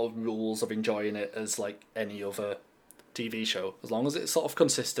same sort of rules of enjoying it as like any other TV show. As long as it's sort of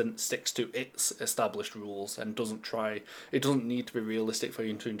consistent, sticks to its established rules, and it doesn't need to be realistic for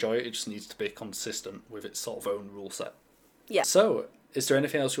you to enjoy it. It just needs to be consistent with its sort of own rule set. Yeah. So, is there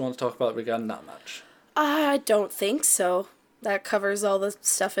anything else you want to talk about regarding that match? I don't think so. That covers all the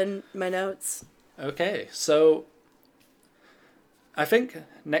stuff in my notes. Okay, so I think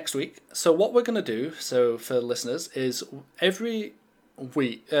next week. So what we're gonna do, so for listeners, is every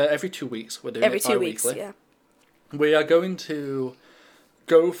 2 weeks we're doing Every it 2 weeks, bi-weekly. yeah. We are going to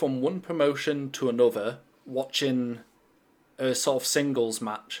go from one promotion to another, watching a sort of singles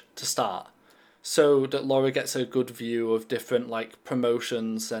match to start, so that Laura gets a good view of different like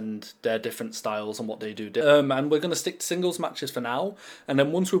promotions and their different styles and what they do. And we're going to stick to singles matches for now, and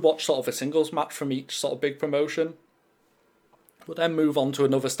then once we watch sort of a singles match from each sort of big promotion, we'll then move on to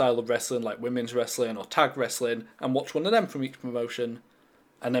another style of wrestling like women's wrestling or tag wrestling and watch one of them from each promotion,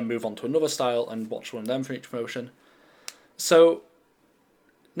 and then move on to another style and watch one of them from each promotion. So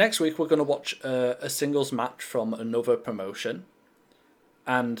next week we're going to watch a singles match from another promotion,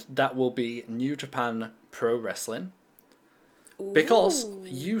 and that will be New Japan Pro Wrestling. Because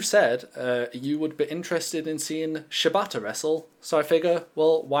you said you would be interested in seeing Shibata wrestle, so I figure,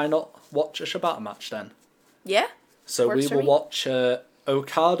 well, why not watch a Shibata match then? Yeah. So Works we for will me. watch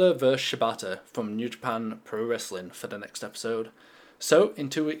Okada vs Shibata from New Japan Pro Wrestling for the next episode. So in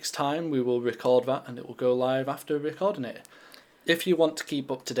 2 weeks' time we will record that, and it will go live after recording it. If you want to keep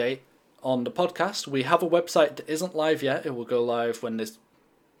up to date on the podcast, we have a website that isn't live yet. It will go live when this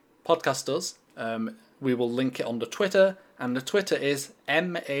podcast does. We will link it on the Twitter, and the Twitter is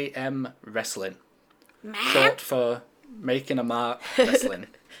MAM Wrestling, short for Making a Mark Wrestling.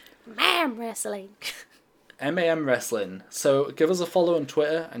 Man wrestling. MAM Wrestling. So give us a follow on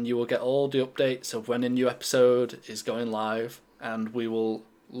Twitter, and you will get all the updates of when a new episode is going live, and we will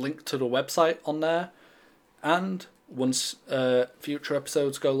link to the website on there. And once future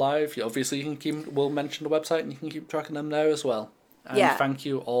episodes go live, we'll mention the website, and you can keep tracking them there as well. And Yeah. thank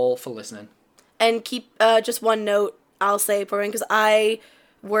you all for listening. And keep just one note I'll say, because I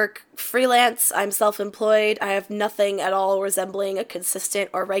work freelance, I'm self-employed, I have nothing at all resembling a consistent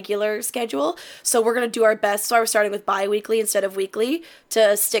or regular schedule, so we're going to do our best. So we're starting with bi-weekly instead of weekly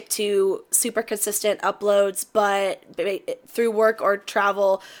to stick to super consistent uploads, but through work or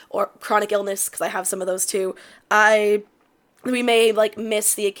travel or chronic illness, because I have some of those too, we may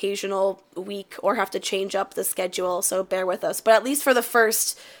miss the occasional week or have to change up the schedule, so bear with us. But at least for the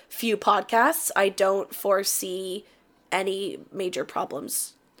first few podcasts, I don't foresee any major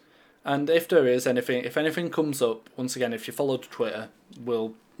problems. And if there is anything, if anything comes up, once again, if you follow Twitter,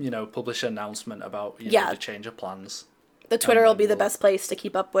 we'll, publish an announcement about the change of plans. The Twitter will be the we'll- best place to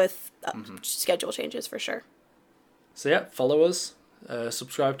keep up with schedule changes for sure. So yeah, follow us,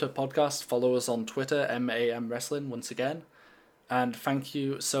 subscribe to the podcast, follow us on Twitter, MAM Wrestling, once again. And thank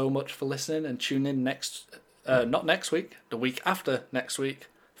you so much for listening, and tune in not next week, the week after next week,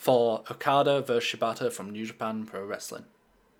 for Okada vs Shibata from New Japan Pro Wrestling.